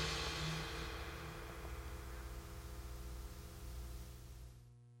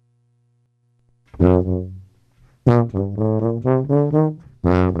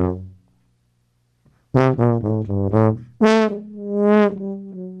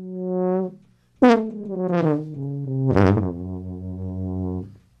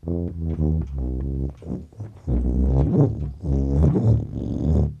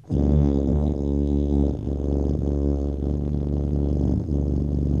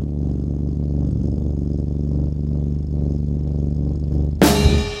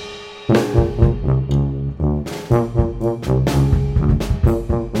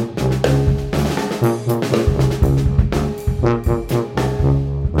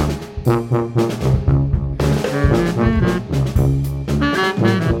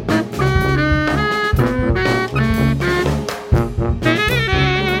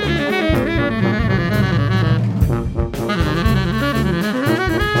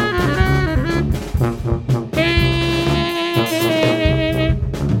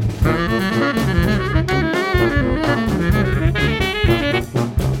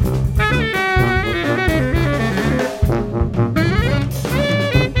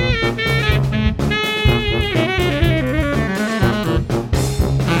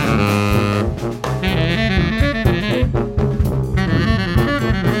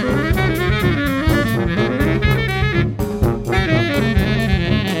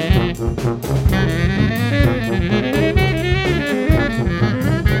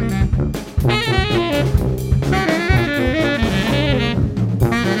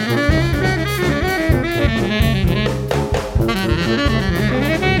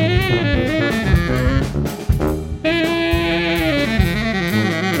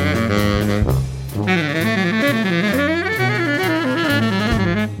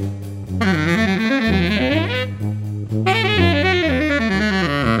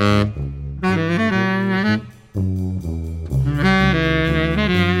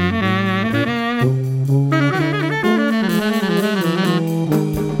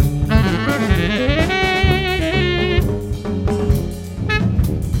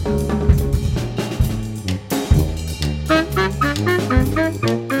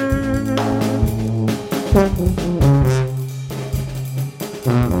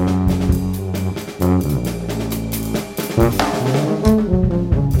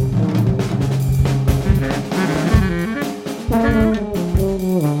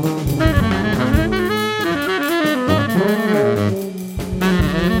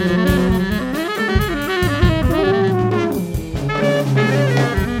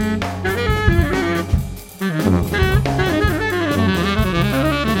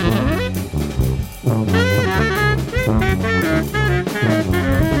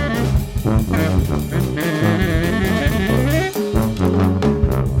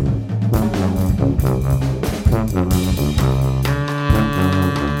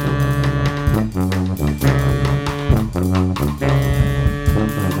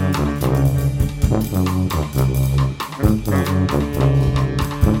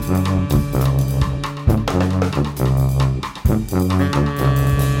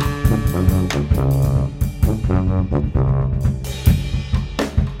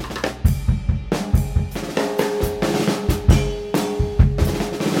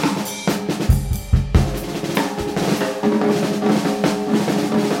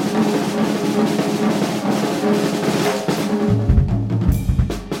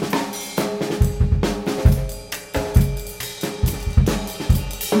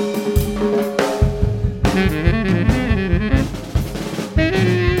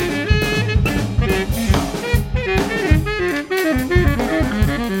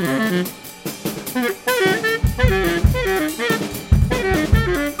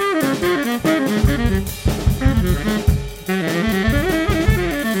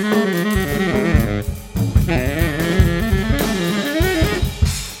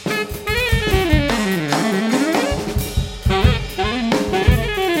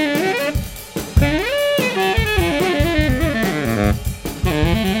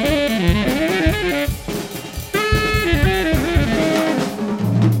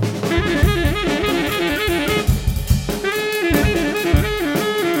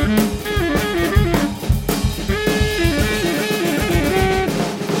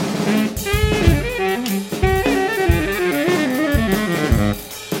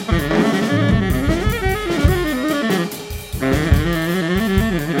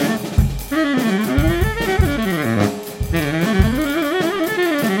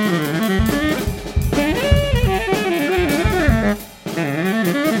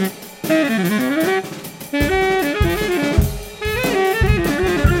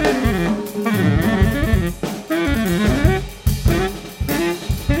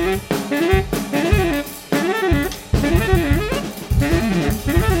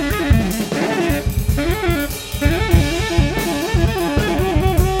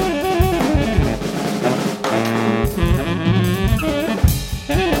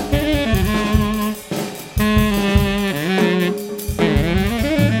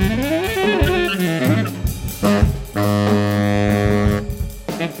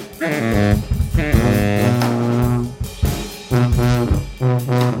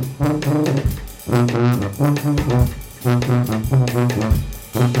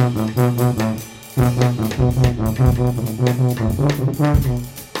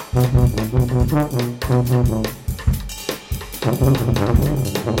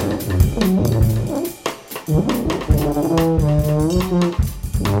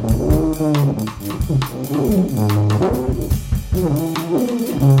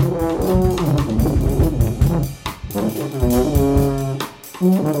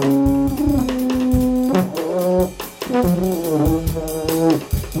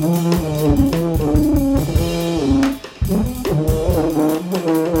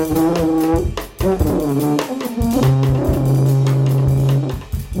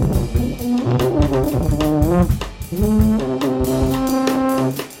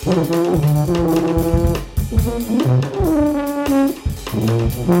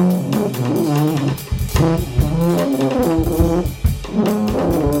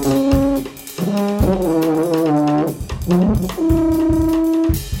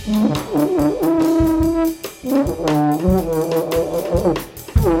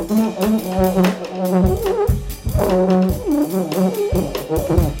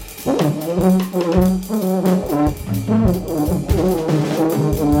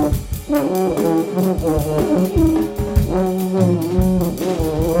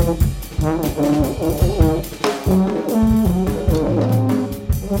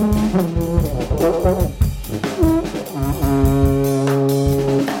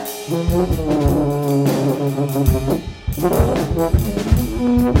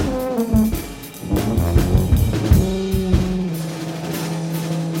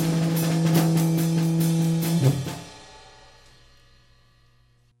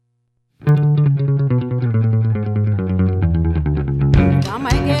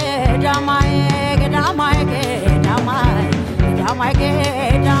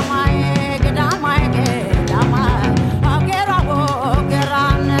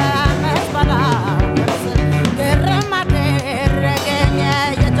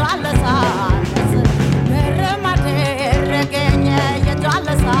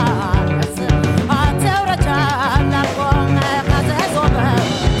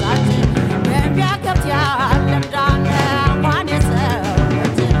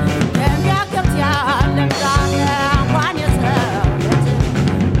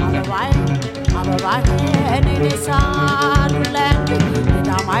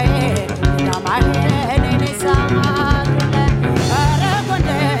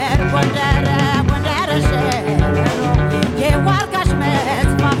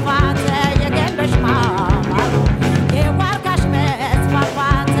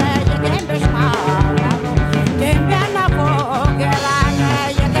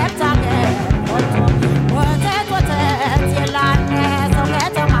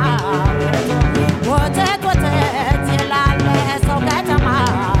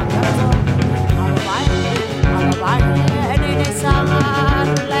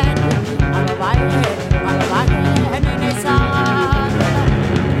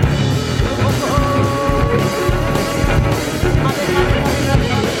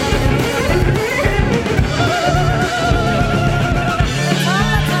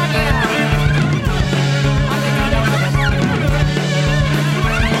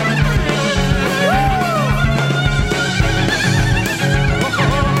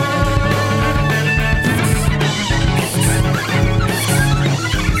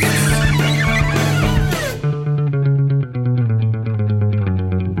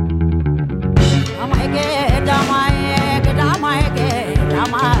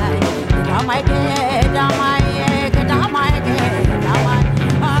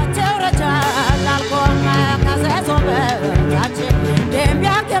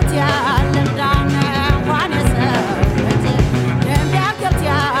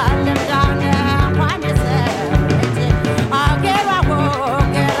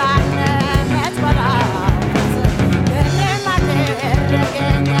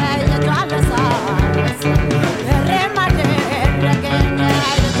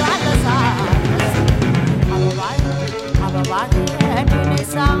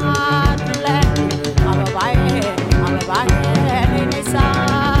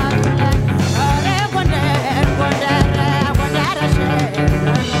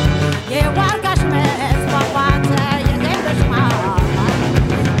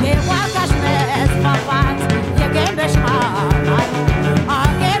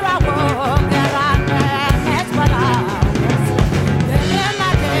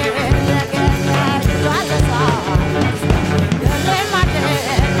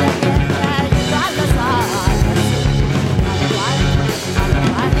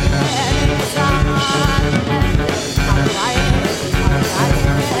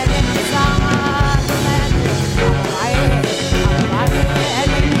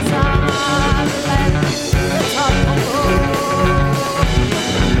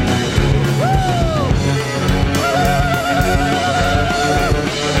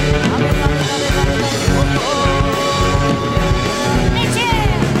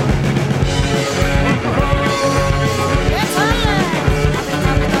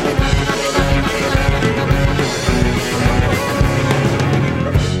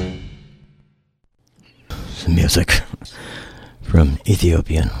 music from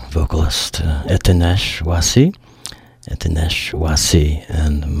Ethiopian vocalist Etenesh Wasi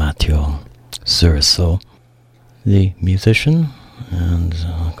and Mathieu Suriso, the musician and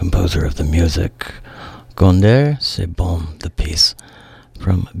composer of the music. Gonder, c'est bon, the piece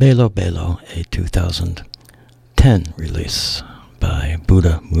from Bello Bello, a 2010 release by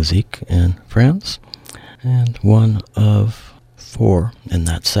Buddha Musique in France, and one of 4 in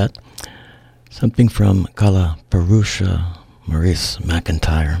that set. Something from Kala Purusha, Maurice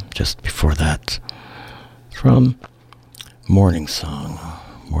McIntyre, just before that, from Morning Song,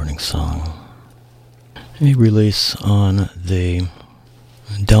 a release on the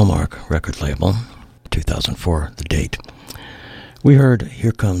Delmark record label, 2004, the date. We heard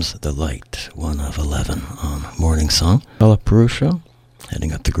Here Comes the Light, one of 11 on Morning Song. Kala Purusha,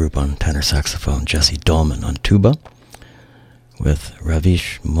 heading up the group on tenor saxophone, Jesse Dolman on tuba, with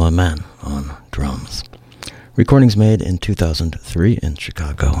Ravish Mohaman on drums. Recordings made in 2003 in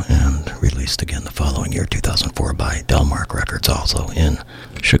Chicago and released again the following year, 2004, by Delmark Records, also in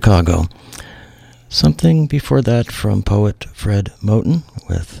Chicago. Something before that from poet Fred Moten,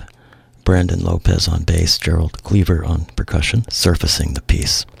 with Brandon Lopez on bass, Gerald Cleaver on percussion, surfacing the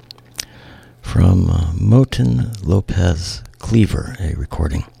piece. From Moten, Lopez, Cleaver, a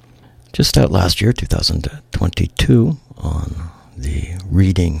recording just out last year, 2022, on the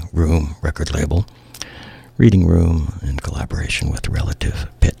Reading Room record label. Reading Room in collaboration with Relative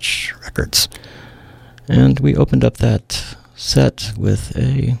Pitch Records. And we opened up that set with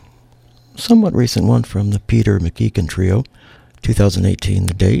a somewhat recent one from the Peter McEakin Trio, 2018,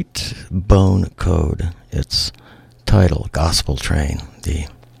 the date, Bone Code, its title, Gospel Train, the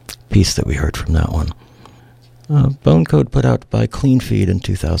piece that we heard from that one. Bone Code put out by Clean Feed in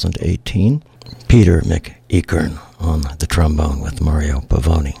 2018. Peter McEakin on the trombone with Mario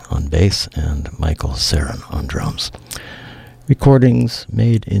Pavoni on bass and Michael Sarin on drums. Recordings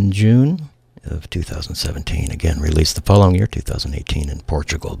made in June of 2017, again released the following year, 2018, in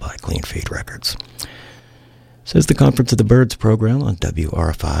Portugal by Clean Feed Records. This is the Conference of the Birds program on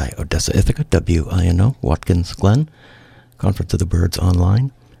WRFI Odessa Ithaca, WINO Watkins Glen. Conference of the Birds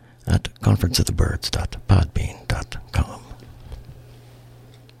online at conferenceofthebirds.podbean.com.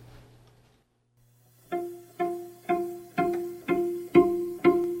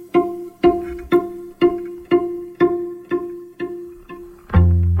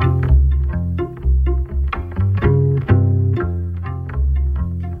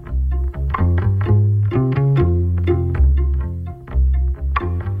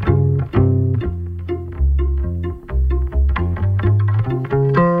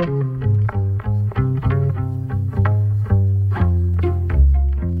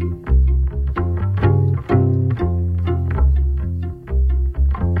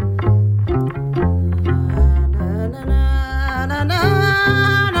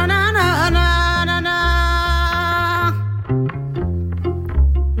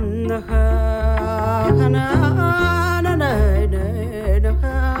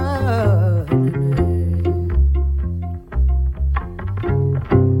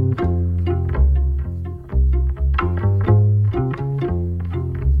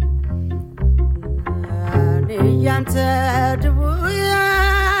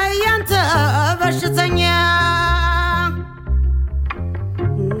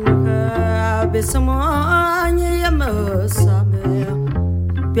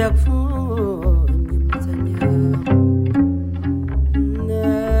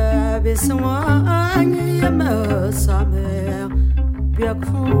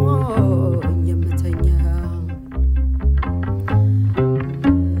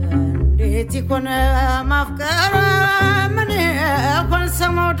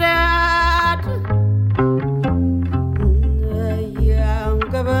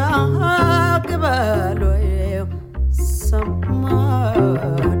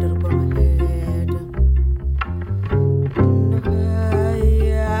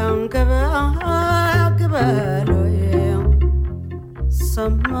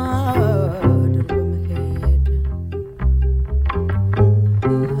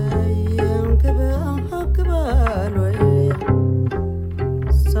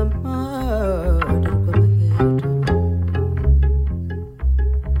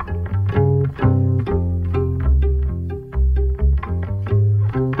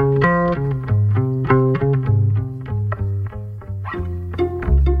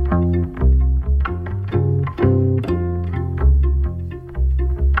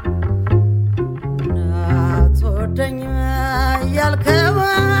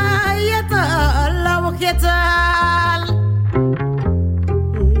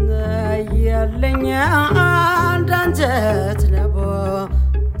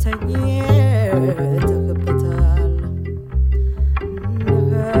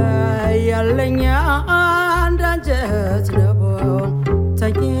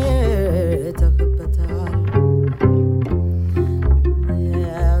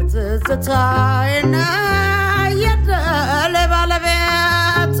 ፀሐይና የደለ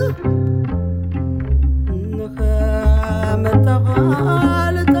ባለቤት ከመጣሁ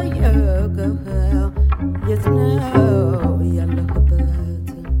ልጠይቅህ የት ነው ያለህበት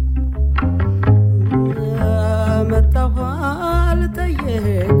መጣሁ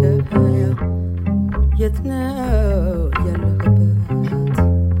ልጠይቅህ የት ነው ያለህበት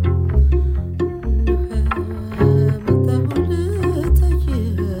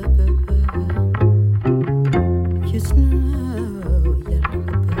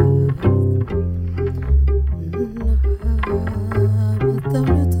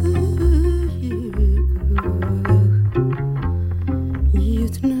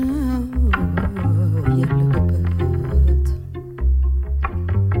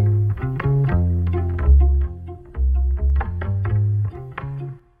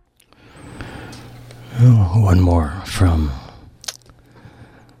One more from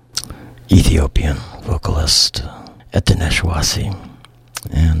Ethiopian vocalist Eteneshwasi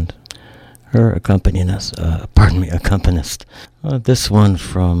and her accompanist. This one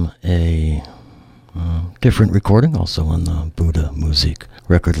from a different recording, also on the Buddha Music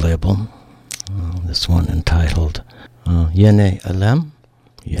record label. This one entitled Yene Alem.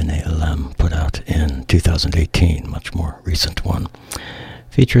 Yene Alem, put out in 2018, much more recent one.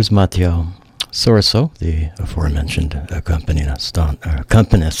 Features Matteo Sorso, the aforementioned accompanist, on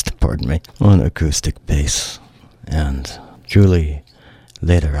acoustic bass, and Julie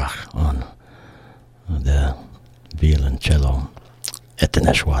Lederach on the violoncello,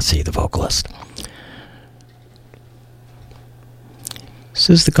 Eteneshwasi, the vocalist. This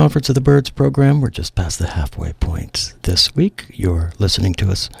is the Conference of the Birds program. We're just past the halfway point this week. You're listening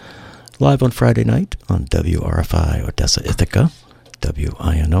to us live on Friday night on WRFI Odessa Ithaca,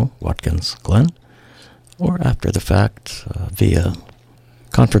 WINO Watkins Glen, or after the fact via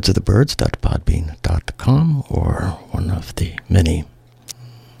conferenceofthebirds.podbean.com or one of the many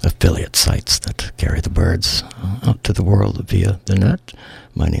affiliate sites that carry the birds out to the world via the net.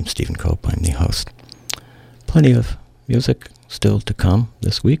 My name's Stephen Cope. I'm the host. Plenty of music still to come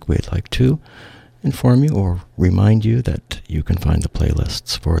this week. We'd like to inform you or remind you that you can find the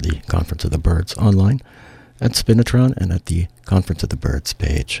playlists for the Conference of the Birds online at Spinitron and at the Conference of the Birds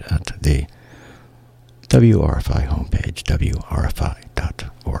page at the WRFI homepage,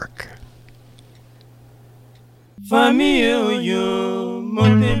 wrfi.org. Famille oyo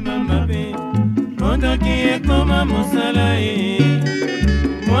motema mabe mondaki ekoma mosala ye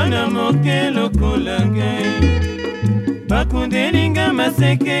mwana moke lokola ngai bakundelinga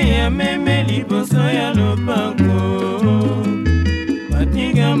maseke ya meme liboso ya lopango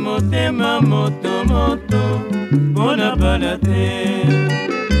batinga motema motomoto mpona bala te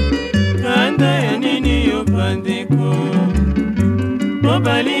kanda ya nini yo bandeko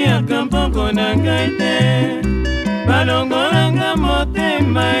mobaliaka mbongo na ngai te balongolanga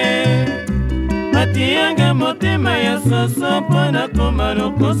motema e batiyanga motema ya soso mpona koma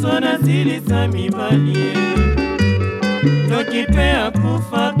lokoso nasilisa mibali e toki mpe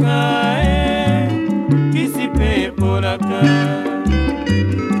akufaka e kisi mpe epolaka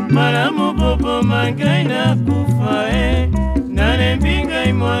malamu boboma ngai nakufa e nalembi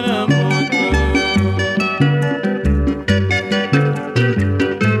ngai mwana moto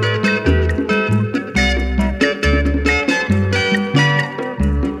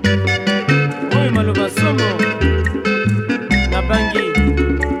oyo maloba somo na bangi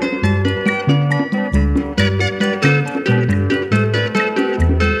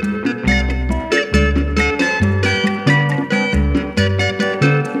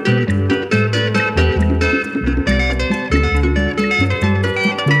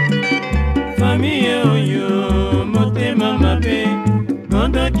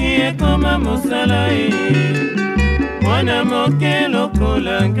ekoma mosala e mwana moke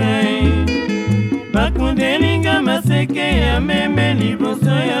lokola ngai bakundelinga maseke ya meme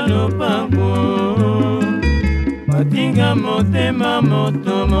liboso ya lopango batinga motema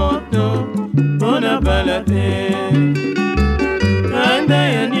motomoto mpona bala te kanda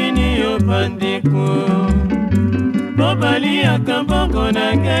ya nini yo bandeko bobaliaka mbongo na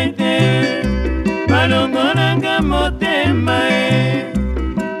ngai te balongolanga motema e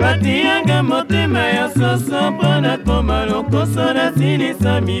batiyanga motema ya soso mpona koma lokoso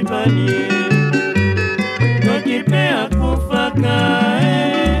nasilisa mibali toki mpe akufaka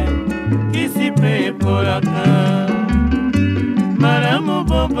e kisi mpe epolaka malamu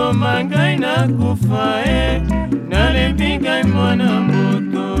boboma ngai nakufa e nalembi ngai mwana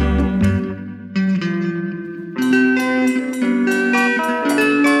moto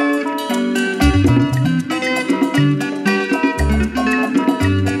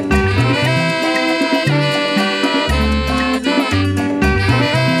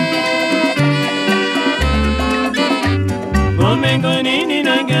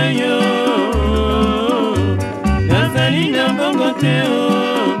te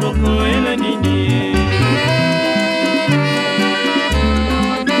o bokoela nini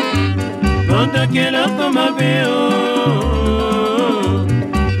Bonda keloko mabe o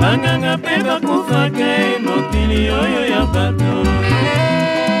Banganga pe bakufa kai mokili oyo ya bato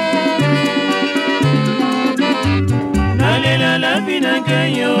Nalela la vida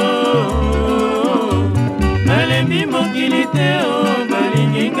ngayo Nalembi mokili te o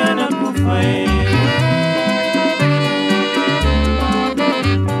balinginga na kufae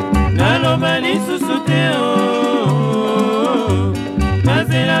Naloba lisusu te o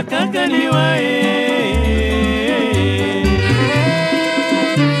Nazela kakaliwa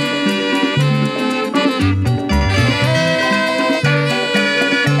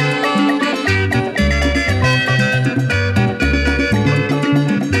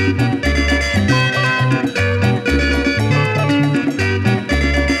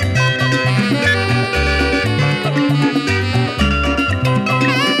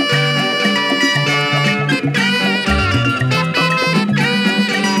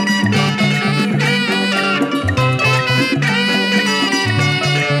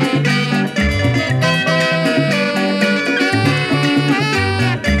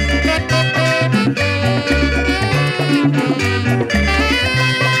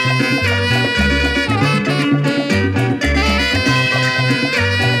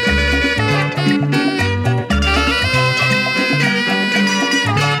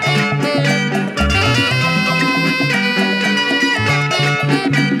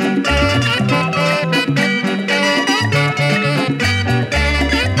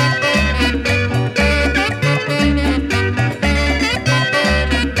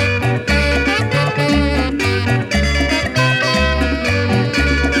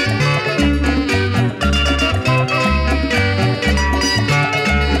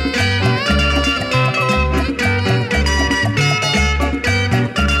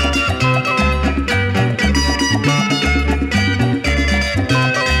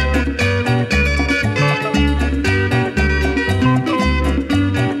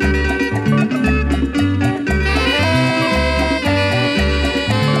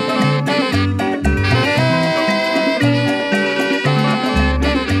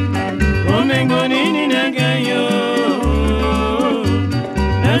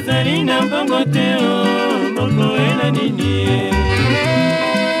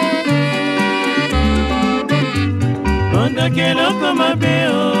Keloko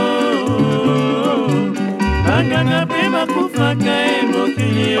mabeo Banganga pe bakufa kai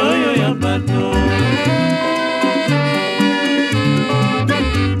mokili oyo ya bato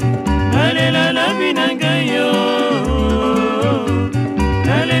Nalela la vida ngayo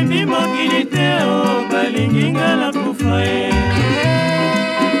Nalembi mokili te o balinginga la kufae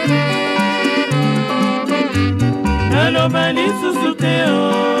Naloba lisusu te o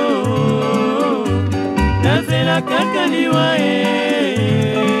Nazela kakaliwa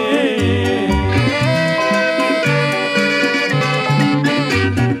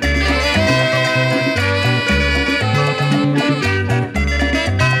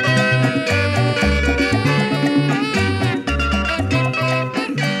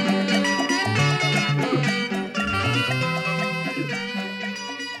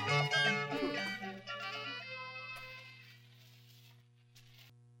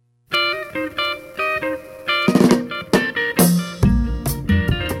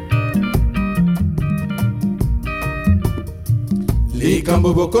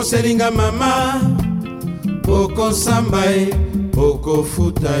Likambo boko selinga mama Boko sambae, boko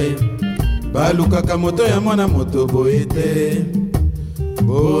futae Balukaka moto ya mwana moto boete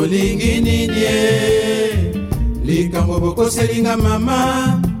Bolingi ninye Likambo boko selinga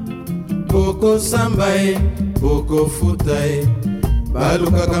mama Boko sambae, boko futae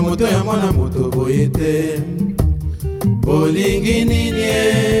Balukaka moto ya mwana moto boete Bolingi ninye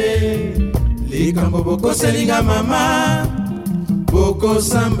Likambo boko selinga mama Boko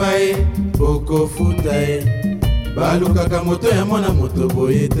sambae, boko futae Balukaka moto ya mwana moto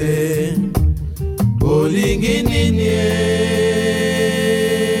boyete Bolingi ninye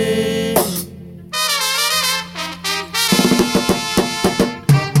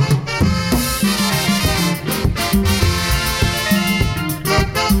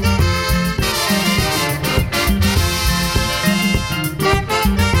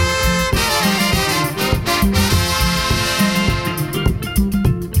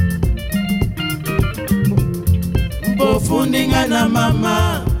Mbofundinga na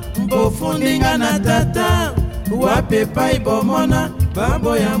mama, mbofundinga na tata Wape pai bomona,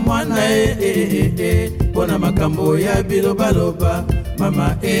 babo ya mwana Pona makambo ya bilobaloba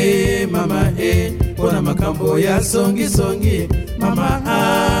mama mpona makambo ya songi mama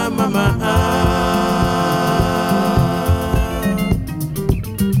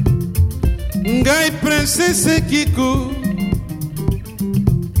ngai princesse Kiku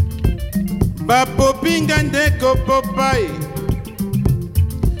bapopinga ndeko popai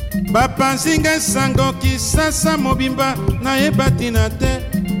bapanzinga sango kisasa mobimba nayeba tina te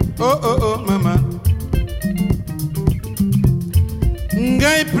oh mama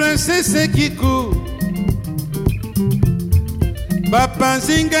ngai princesse Kiku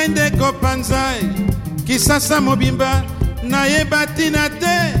bapanzinga ndeko panzai kisasa mobimba nayeba tina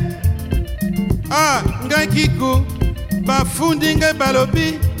te ngai Kiku bafundi ngai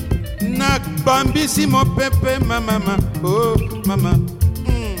balobi na bambisi mopepe mama oh mama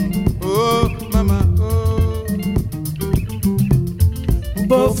oh mama oh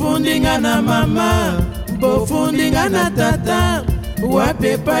bofundinga na mama bofundinga na tata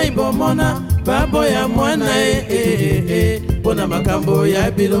wapepa ibomona babo ya mwana pona makambo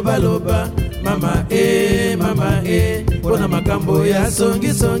ya bilobaloba mama pona makambo ya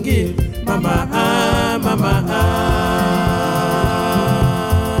songi mama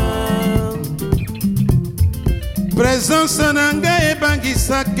présence na ngai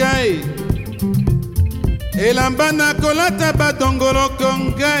ebangisaka elamba na kolata batongoloko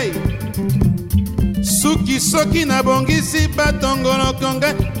ngai soki nabongisi batongoloko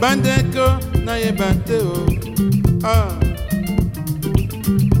ngai bandeko nayeba te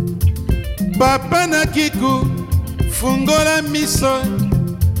papa na Kiku fungola miso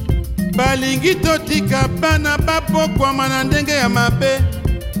balingi totika bana bapokwama na ndenge ya mabe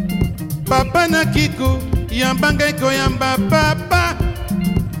papa na Kiku yambanga koyamba papa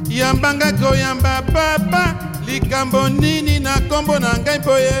yambanga koyamba papa likambo nini na kombo na ngai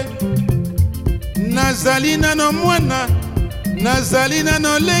boye nazali nano mwana nazali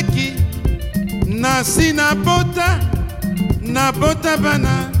nano leki nasi na bota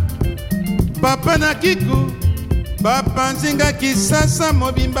bana papa na Kiku bapanzinga kisasa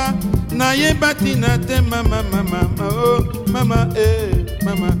mobimba nayeba tina te mama oh mama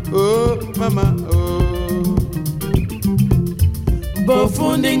mama oh mama oh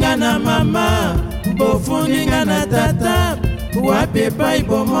bofundinga na mama bofundinga na tata wapepa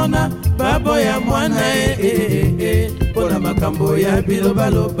ibomona babo ya mwana pona makambo ya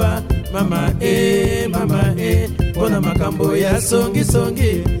bilobaloba mama pona makambo ya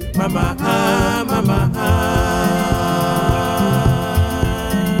songi mama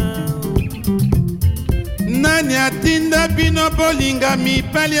nani atinda bino bolinga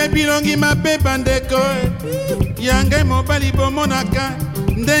mipali ya bilongi mabe bandeko yangai mobali bomonaka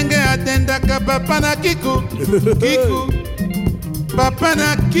ndenge atendaka papa na Kiku papa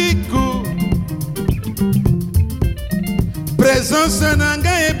na Kiku présence na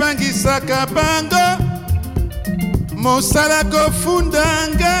ngai ebangisaka bango mosala kofunda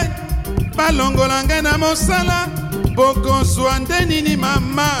ngai balongola ngai na mosala bokozwa nde nini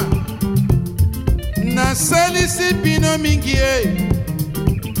mama nasalisi bino mingi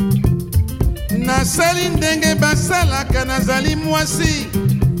nasali ndenge basalaka nazali mwasi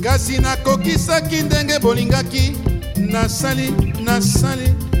kasi nakokisaki ndenge bolingaki nasali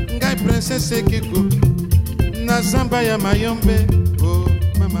ngai princesse Kiku na zamba ya mayombe oh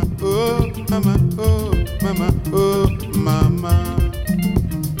mama oh mama oh mama oh mama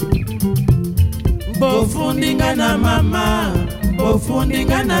bofundinga na mama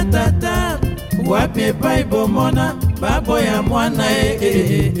bofundinga na tata wapepa ibomona babo ya mwana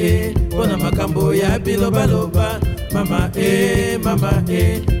pona makambo ya bilobaloba mama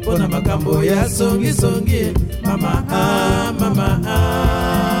pona makambo ya songi mama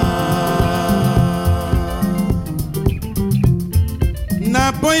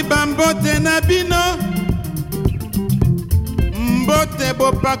naboyi bambote na bino mbote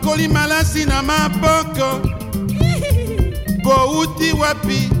bopakoli malasi na maboko bouti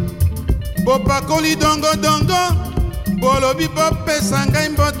wapi bopakoli dongo bolobi bopesa ngai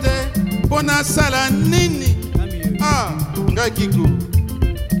mbote mpo nasala nini ngai Kiku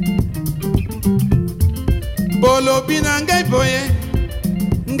bolobi na ngai boye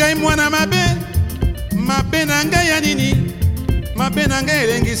ngai mwana mabe na ngai ya nini mabe na ngai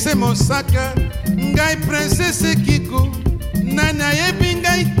elengise mosaka ngai princesse Kiku nani ayebi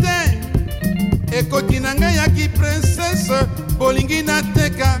ngai te ekoti na ngai ya kiprincesse bolingi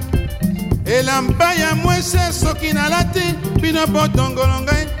nateka elamba ya mwese soki nalati bino botongolo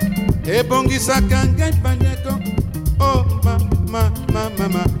ngai ebongisaka ngai bandeko oh mama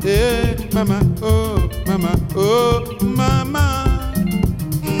mama mama oh mama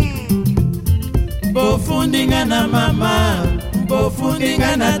bofundinga na mama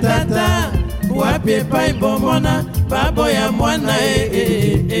bofundinga na tata wapi epai bomona baboya mwana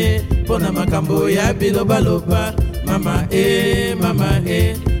mpona makambo ya bilobaloba mama mama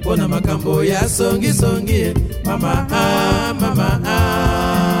mpona makambo ya songisongi mama mama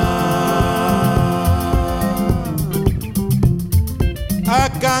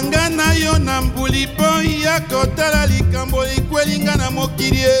akanga na yo na mbuli mpo ya kotala likambo ekwelinga na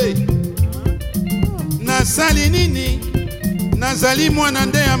mokili nasali nini nazali mwana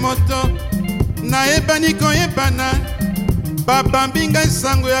nde ya moto nayebani koyebana babambi ngai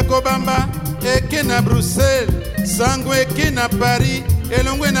sango ya kobamba eke na Bruxelles sango eke na Paris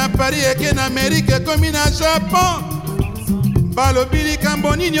elongwe na Paris eke na Amerike ekomi na Japon balobi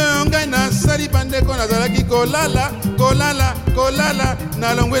likambo nini oyo ngai nasali bandeko nazalaki kolala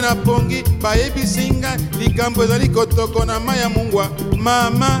nalongwe na pongi bayebisi ngai likambo ezali kotoko na mai ya mungwa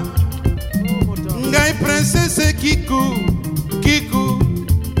mama ngai princese kiku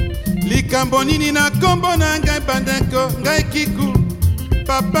likambo nini na kombo na ngai bandeko ngai kiku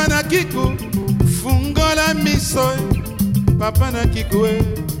papa na kiku fungola miso papa na kiku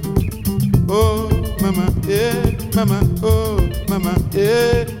oh mama mama oh mama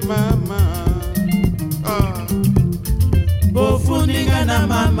mama bofundinga na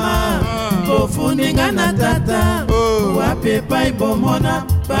mama bofundinga na tata wapi epai bomona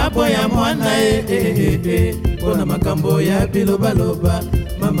baboya mwana mpona makambo ya bilobaloba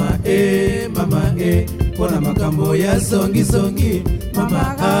mama mama mpona makambo ya songisongi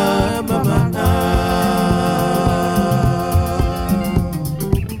mama mama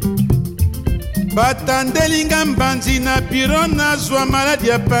batandelinga mbanzi na biro nazwa maladi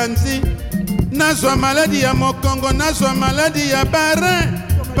ya panzi nazwa maladi ya mokongo nazwa maladi ya barin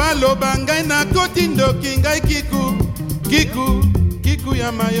baloba ngai nakoti ndoki ngai kiku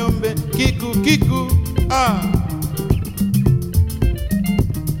ya mayombe kiku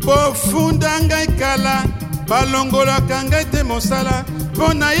bofunda ngai kala balongolaka ngai te mosala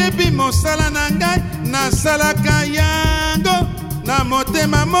mpo nayebi mosala na ngai nasalaka yango na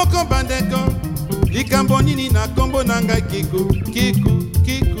motema moko bandeko likambo nini na kombo na ngai kiku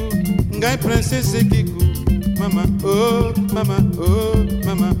ngai princesse kiku mama oh mama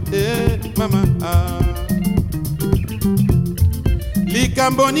mama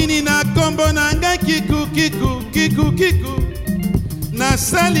likambo nini na kombo na ngai kiku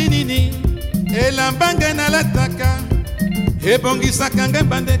nasali nini elamba ngai nalataka ebongisaka ngai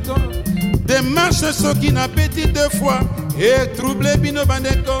bandeko demarshe soki na peti 2 fois etrouble bino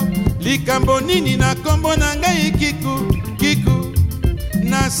bandeko likambo nini na kombo na ngai kiku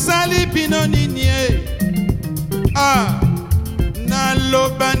nasali bino nini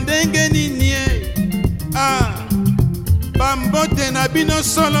naloba ndenge nini bambote na bino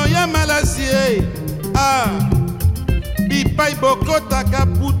solo ya malasi bipai bokotaka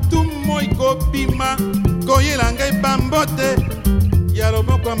butu moi kobima koyela ngai bambote ya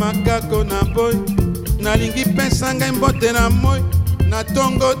loboko ya makako na boy nalingi pesa ngai mbote na moi na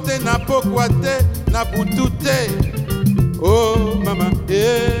tongo te na pokwa te na butu te oh mama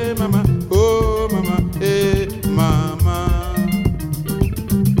mama oh mama mama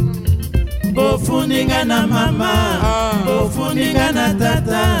bofundinga na mama bofundinga na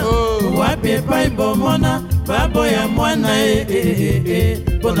tata wapi epai bomona baboya mwana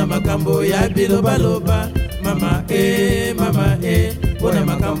mpona makambo ya bilobaloba mama mama mpona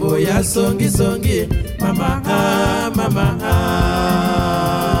makambo ya songisongi mama mama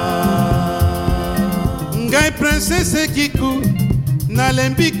ngai princesse kiku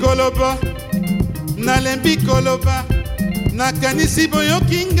nalembi koloba nakanisi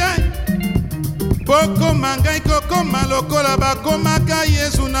boyoki ngai bokoma ngai kokoma lokola bakomaka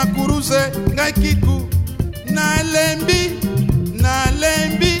yesu na kuruse ngai kiku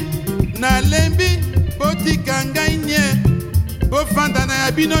nalembi botika ngai nye bofanda na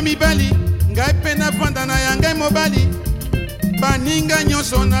ya bino mibali ngai mpe nafanda na ya ngai mobali baninga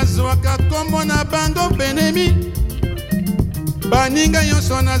nyonso nazwaka kombo na bango benemi baninga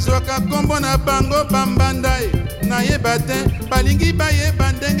nyonso nazwaka kombo na bango bambanda nayeba te balingi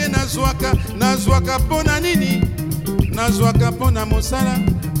bayeba ndenge nazwaka mpo na nini nazwaka mpo na mosala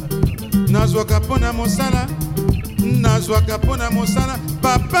nazwaka mpo na mosala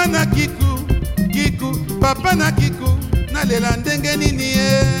papa na kiku papa na kiku nalela ndenge nini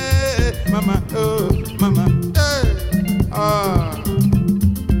mama oh mama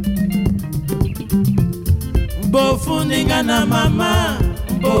bofundinga na mama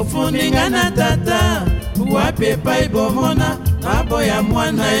bofundinga na tata wapi epai bomona baboya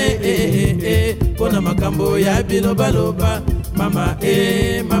mwana mpona makambo ya bilobaloba mama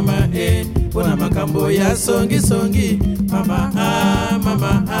mama mpo na makambo ya songisongi. Mama ah,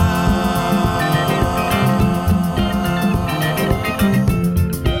 mama ah.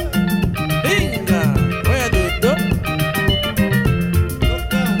 Binga, oya dodo.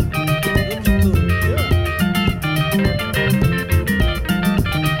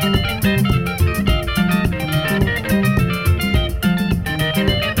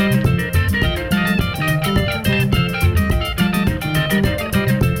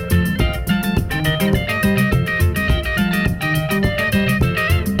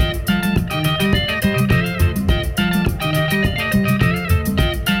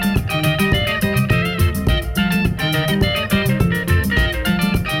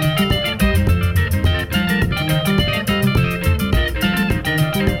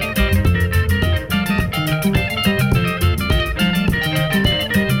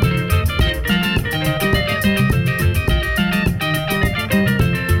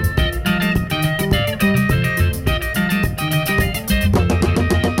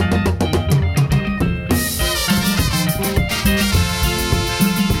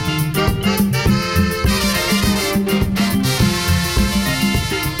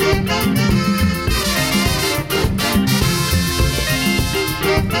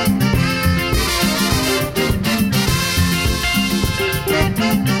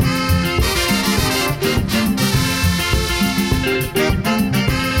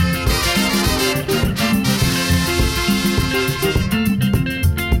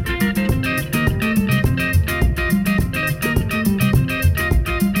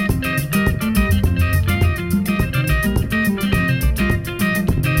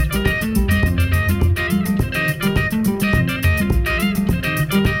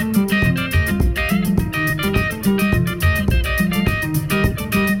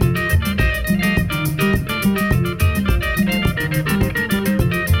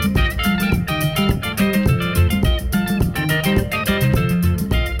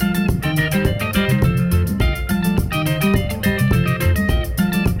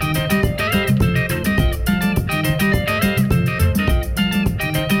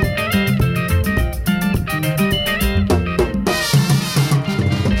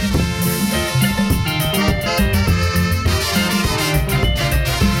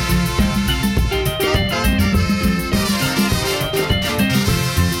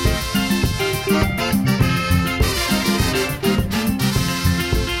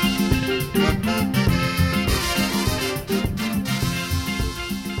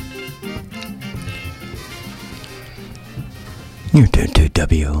 You're tuned to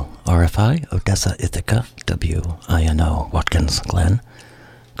WRFI, Odessa, Ithaca, WINO, Watkins, Glen.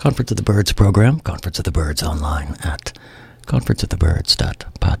 Conference of the Birds program, Conference of the Birds online at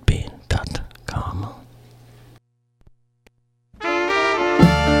conferenceofthebirds.podbean.com.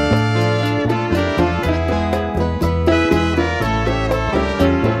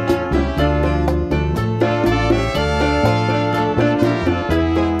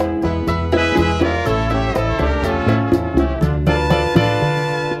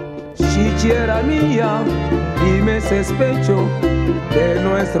 Tierra mía, dime sospecho de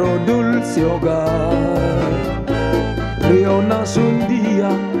nuestro dulce hogar. Río nace un día,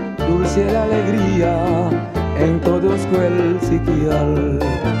 dulce la alegría en todo el siquial.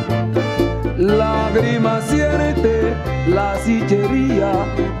 Lágrimas cierte la sillería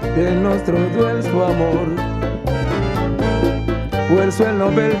de nuestro dulce amor. Por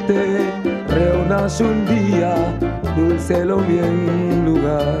suelo verte, río nace un día, dulce lo bien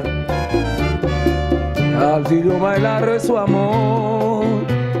lugar. Al filho bailar su amor,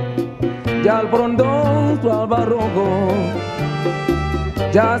 ya al frondón su albarroco,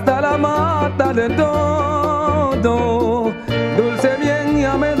 ya está la mata de todo, dulce bien y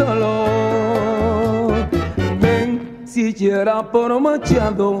ame dolor. Ven, siquiera por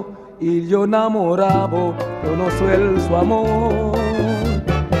machado, y yo enamorado, conozco su amor.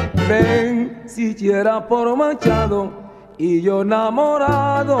 Ven, siquiera por machado, y yo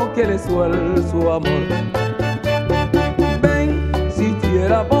enamorado que le suel su amor. Ven,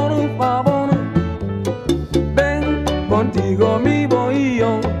 siquiera por un favor, ven, contigo mi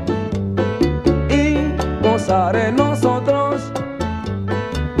bohío, y gozaré nosotros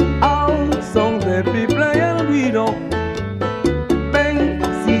al son de piple y el guido. Ven,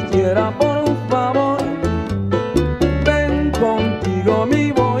 siquiera por un favor, ven, contigo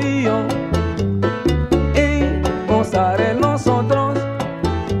mi bohío, gozaré nosotros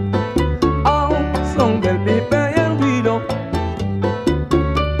al son del pipe y el guido.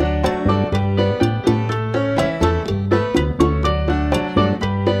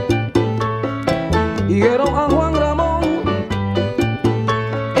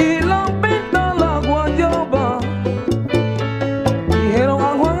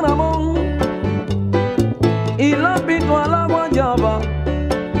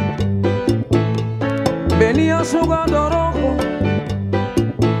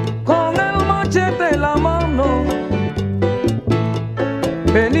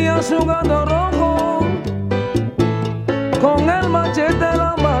 Venía su gato rojo con el machete en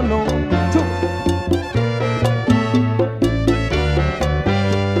la mano.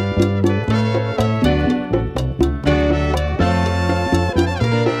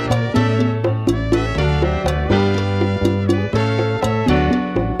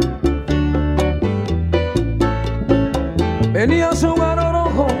 Venía su gato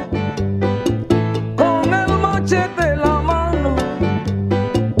rojo con el machete en la mano.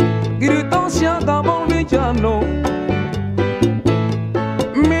 Gritó, se acabó el villano.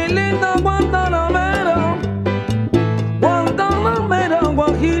 Mi linda Guantanamera, Guantanamera,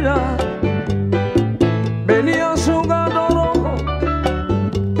 Guajira. Venía su gato rojo.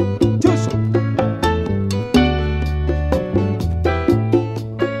 Chus.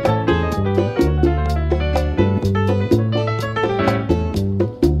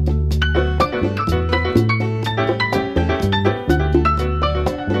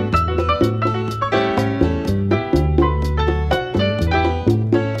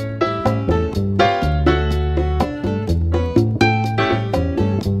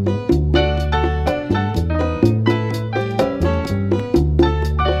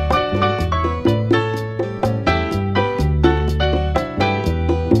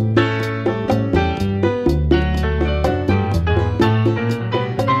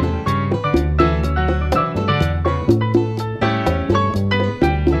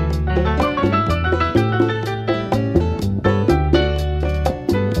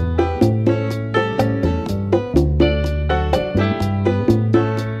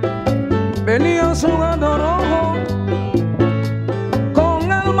 Venía su gato rojo con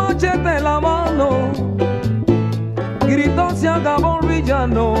el machete en la mano. Gritó, se acabó el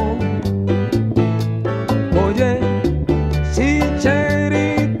villano. Oye,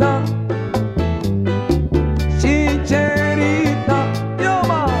 chicherita, chicherita, yo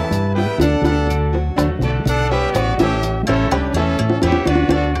más.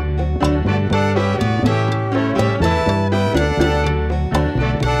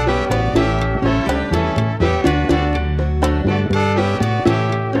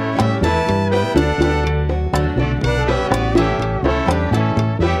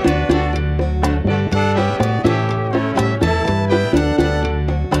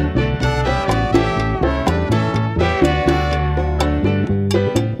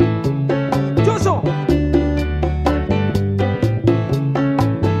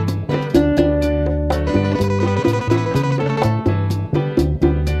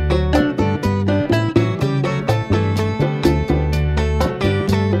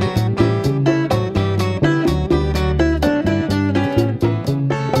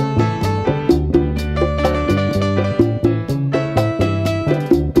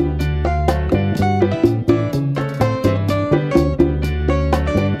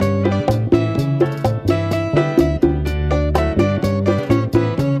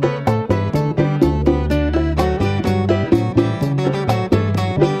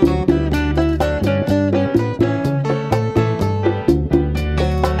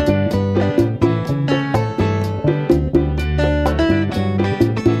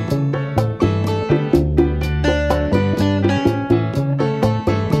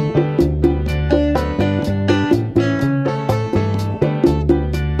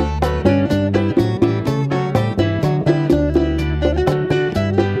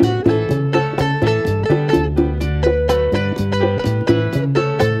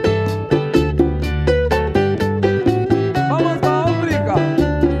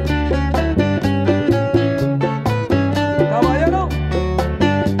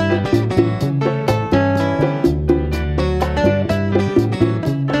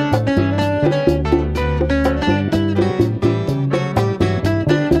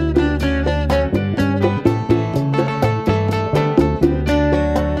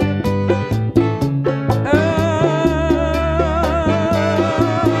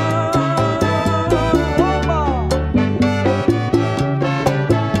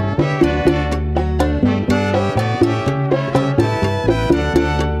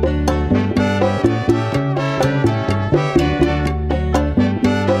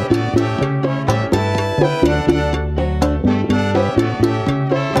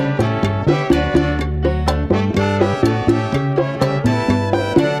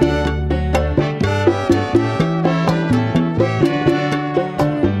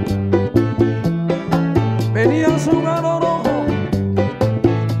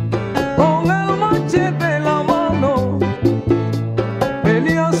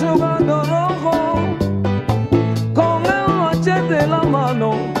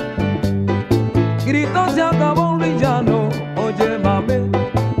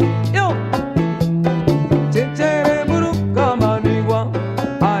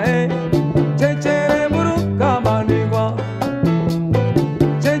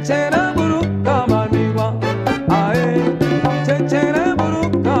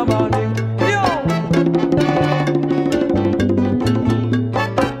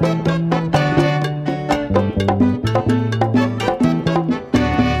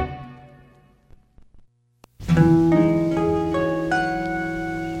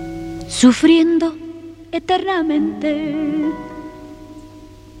 sufriendo eternamente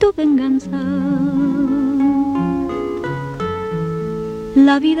tu venganza.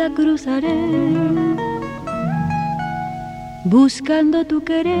 La vida cruzaré buscando tu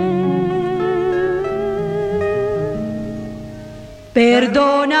querer.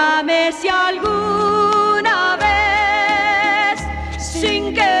 Perdóname si alguna vez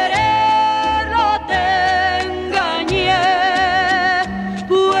sin quererlo te engañé,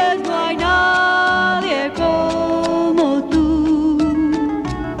 pues no hay nadie como tú,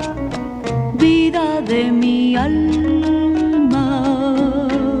 vida de mi alma.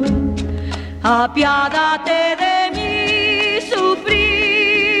 Apiádate de mi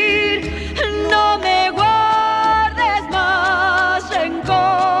sufrir, no me guardes más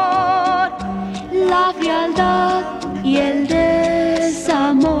rencor. La frialdad y el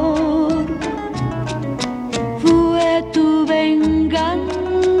desamor fue tu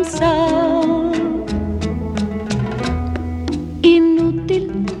venganza.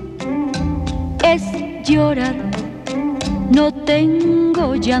 Inútil es llorar, no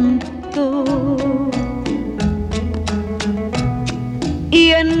tengo llanto.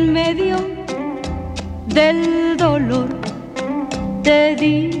 Y en medio del dolor te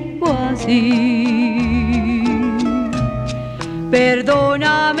digo así: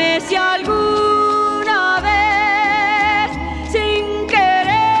 perdóname si alguna vez sin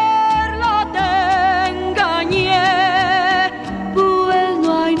quererlo te engañé, pues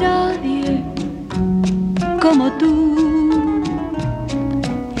no hay nadie como tú,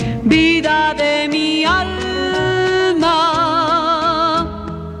 vida de mi alma.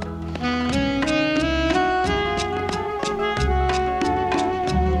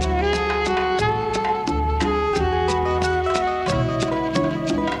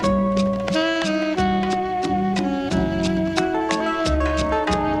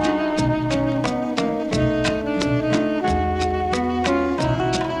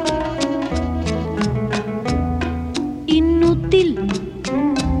 Inútil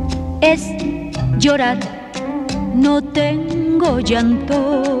es llorar, no tengo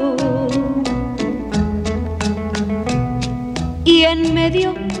llanto. Y en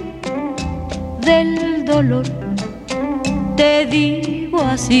medio del dolor te digo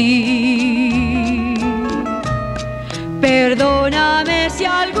así: perdóname si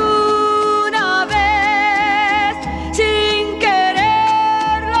alguna vez sin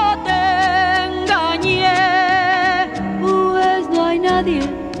quererlo te engañé, pues no hay nadie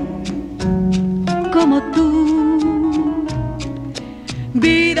como tú,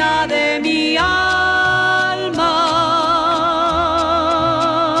 vida de mi alma.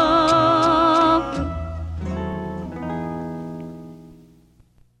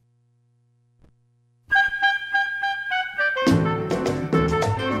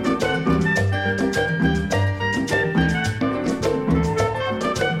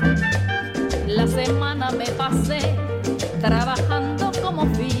 La semana me pasé trabajando como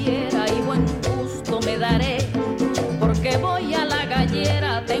fiera y buen gusto me daré, porque voy a la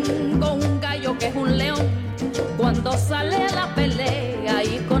gallera, tengo un gallo que es un león. Cuando sale a la pelea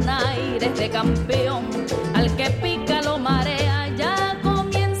y con aires de campeón, al que pica lo marea, ya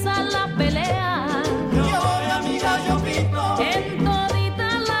comienza la pelea. Yo voy a mi gallo pinto, En todita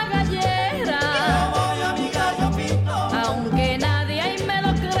la gallera, yo voy a mi gallo pinto, aunque nadie ahí me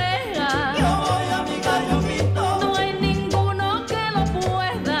lo crea, yo voy a mi gallo pinto, no hay ninguno que lo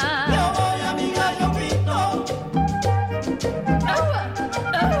pueda. yo voy a mi gallo pinto. Agua,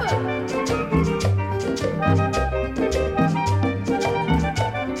 agua.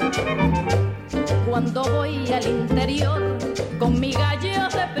 Cuando voy al interior con mi gallo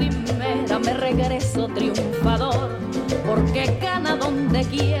de primera, me regreso triunfador, porque gana donde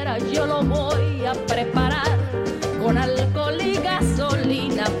quiera. Yo lo voy a preparar con alcohol y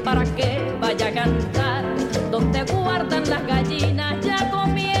gasolina para que vaya a cantar. Donde guardan las gallinas ya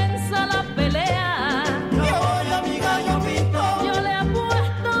comienza la pelea. Yo voy a mi gallo pinto, Yo le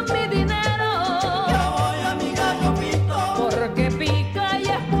apuesto mi dinero, yo voy a mi gallo pinto, porque pica y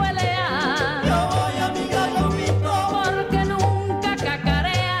espuelea, yo voy a mi gallo pinto, porque nunca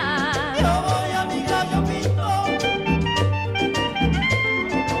cacarea. yo voy a mi gallo pinto.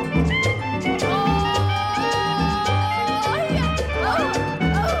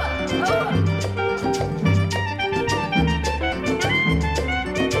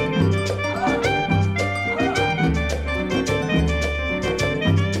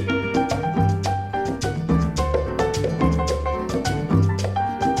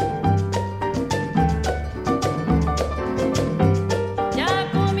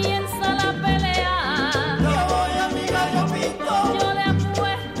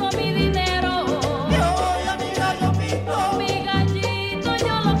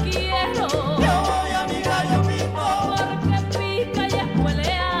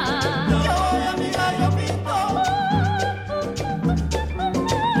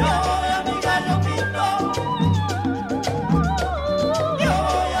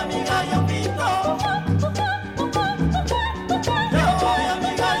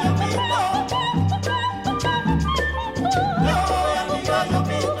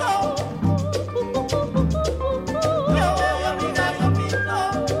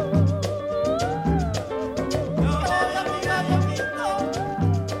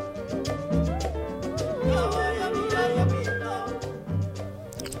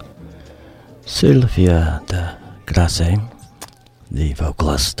 Sylvia de Grasse, the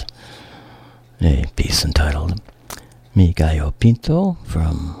vocalist, a piece entitled Mi Gallo Pinto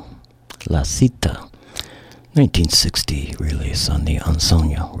from La Cita, 1960 release on the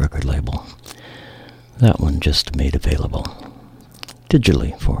Ansonia record label. That one just made available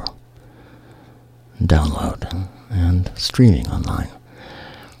digitally for download and streaming online.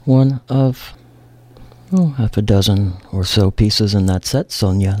 One of half a dozen or so pieces in that set.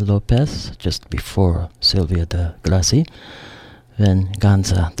 Sonia Lopez, just before Sylvia de Grasse.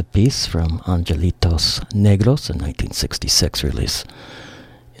 Venganza, the piece from Angelitos Negros, a 1966 release.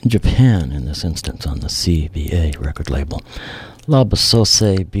 In Japan, in this instance, on the CBA record label. La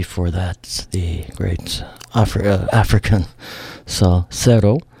Basose, before that, the great African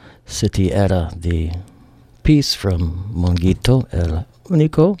Salsero, City Era, the piece from Monguito El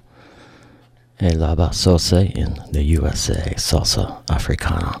Único, e La Basose in the USA, Salsa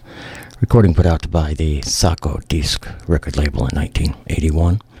Africana. Recording put out by the Saco Disc record label in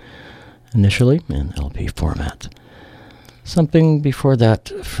 1981, initially in LP format. Something before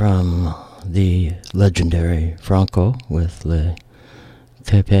that from the legendary Franco with Le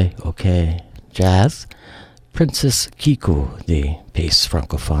Tepe OK Jazz, Princess Kiku, the piece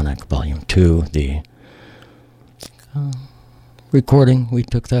Francophonic Volume 2, the recording we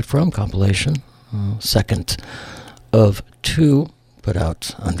took that from, compilation, second of two, put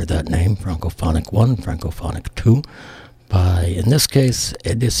out under that name, Francophonic 1, Francophonic 2, by, in this case,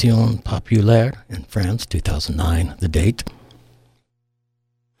 Édition Populaire in France, 2009, the date.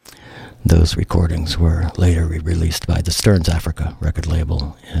 Those recordings were later re-released by the Stearns Africa record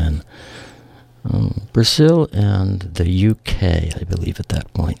label in Brazil and the UK, I believe, at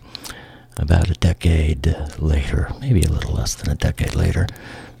that point, about a decade later, maybe a little less than a decade later,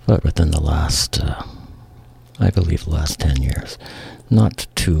 but within the last, I believe, the last 10 years. Not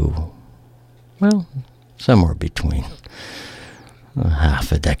too, well, somewhere between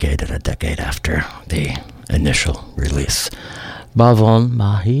half a decade and a decade after the initial release. Bavon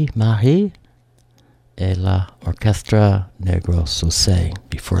Mahi et la Orchestra Negro Sauce.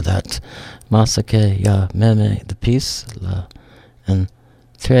 Before that, Masake Ya Meme, the piece, La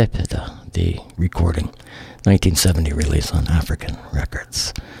Intrépida, the recording, 1970 release on African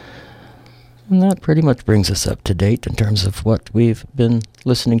Records. And that pretty much brings us up to date in terms of what we've been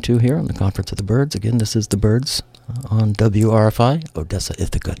listening to here on the Conference of the Birds. Again, this is the Birds on WRFI, Odessa,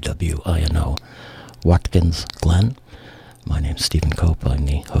 Ithaca, WINO, Watkins Glen. My name's Stephen Cope. I'm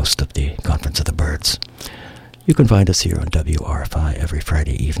the host of the Conference of the Birds. You can find us here on WRFI every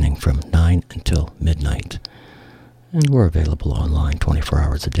Friday evening from 9 until midnight. And we're available online 24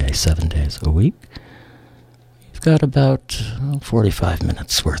 hours a day, 7 days a week. We've got about 45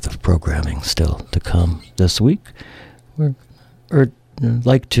 minutes worth of programming still to come this week. We would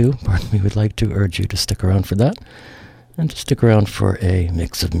like to urge you to stick around for that, and to stick around for a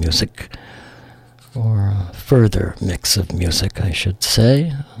mix of music, or a further mix of music, I should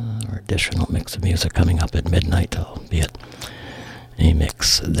say, or additional mix of music coming up at midnight, albeit a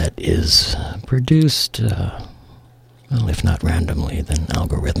mix that is produced, well, if not randomly, then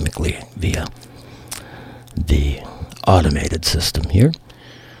algorithmically via the automated system here.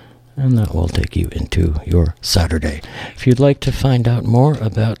 And that will take you into your Saturday. If you'd like to find out more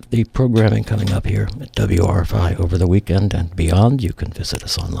about the programming coming up here at WRFI over the weekend and beyond, you can visit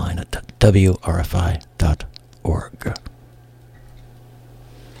us online at wrfi.org.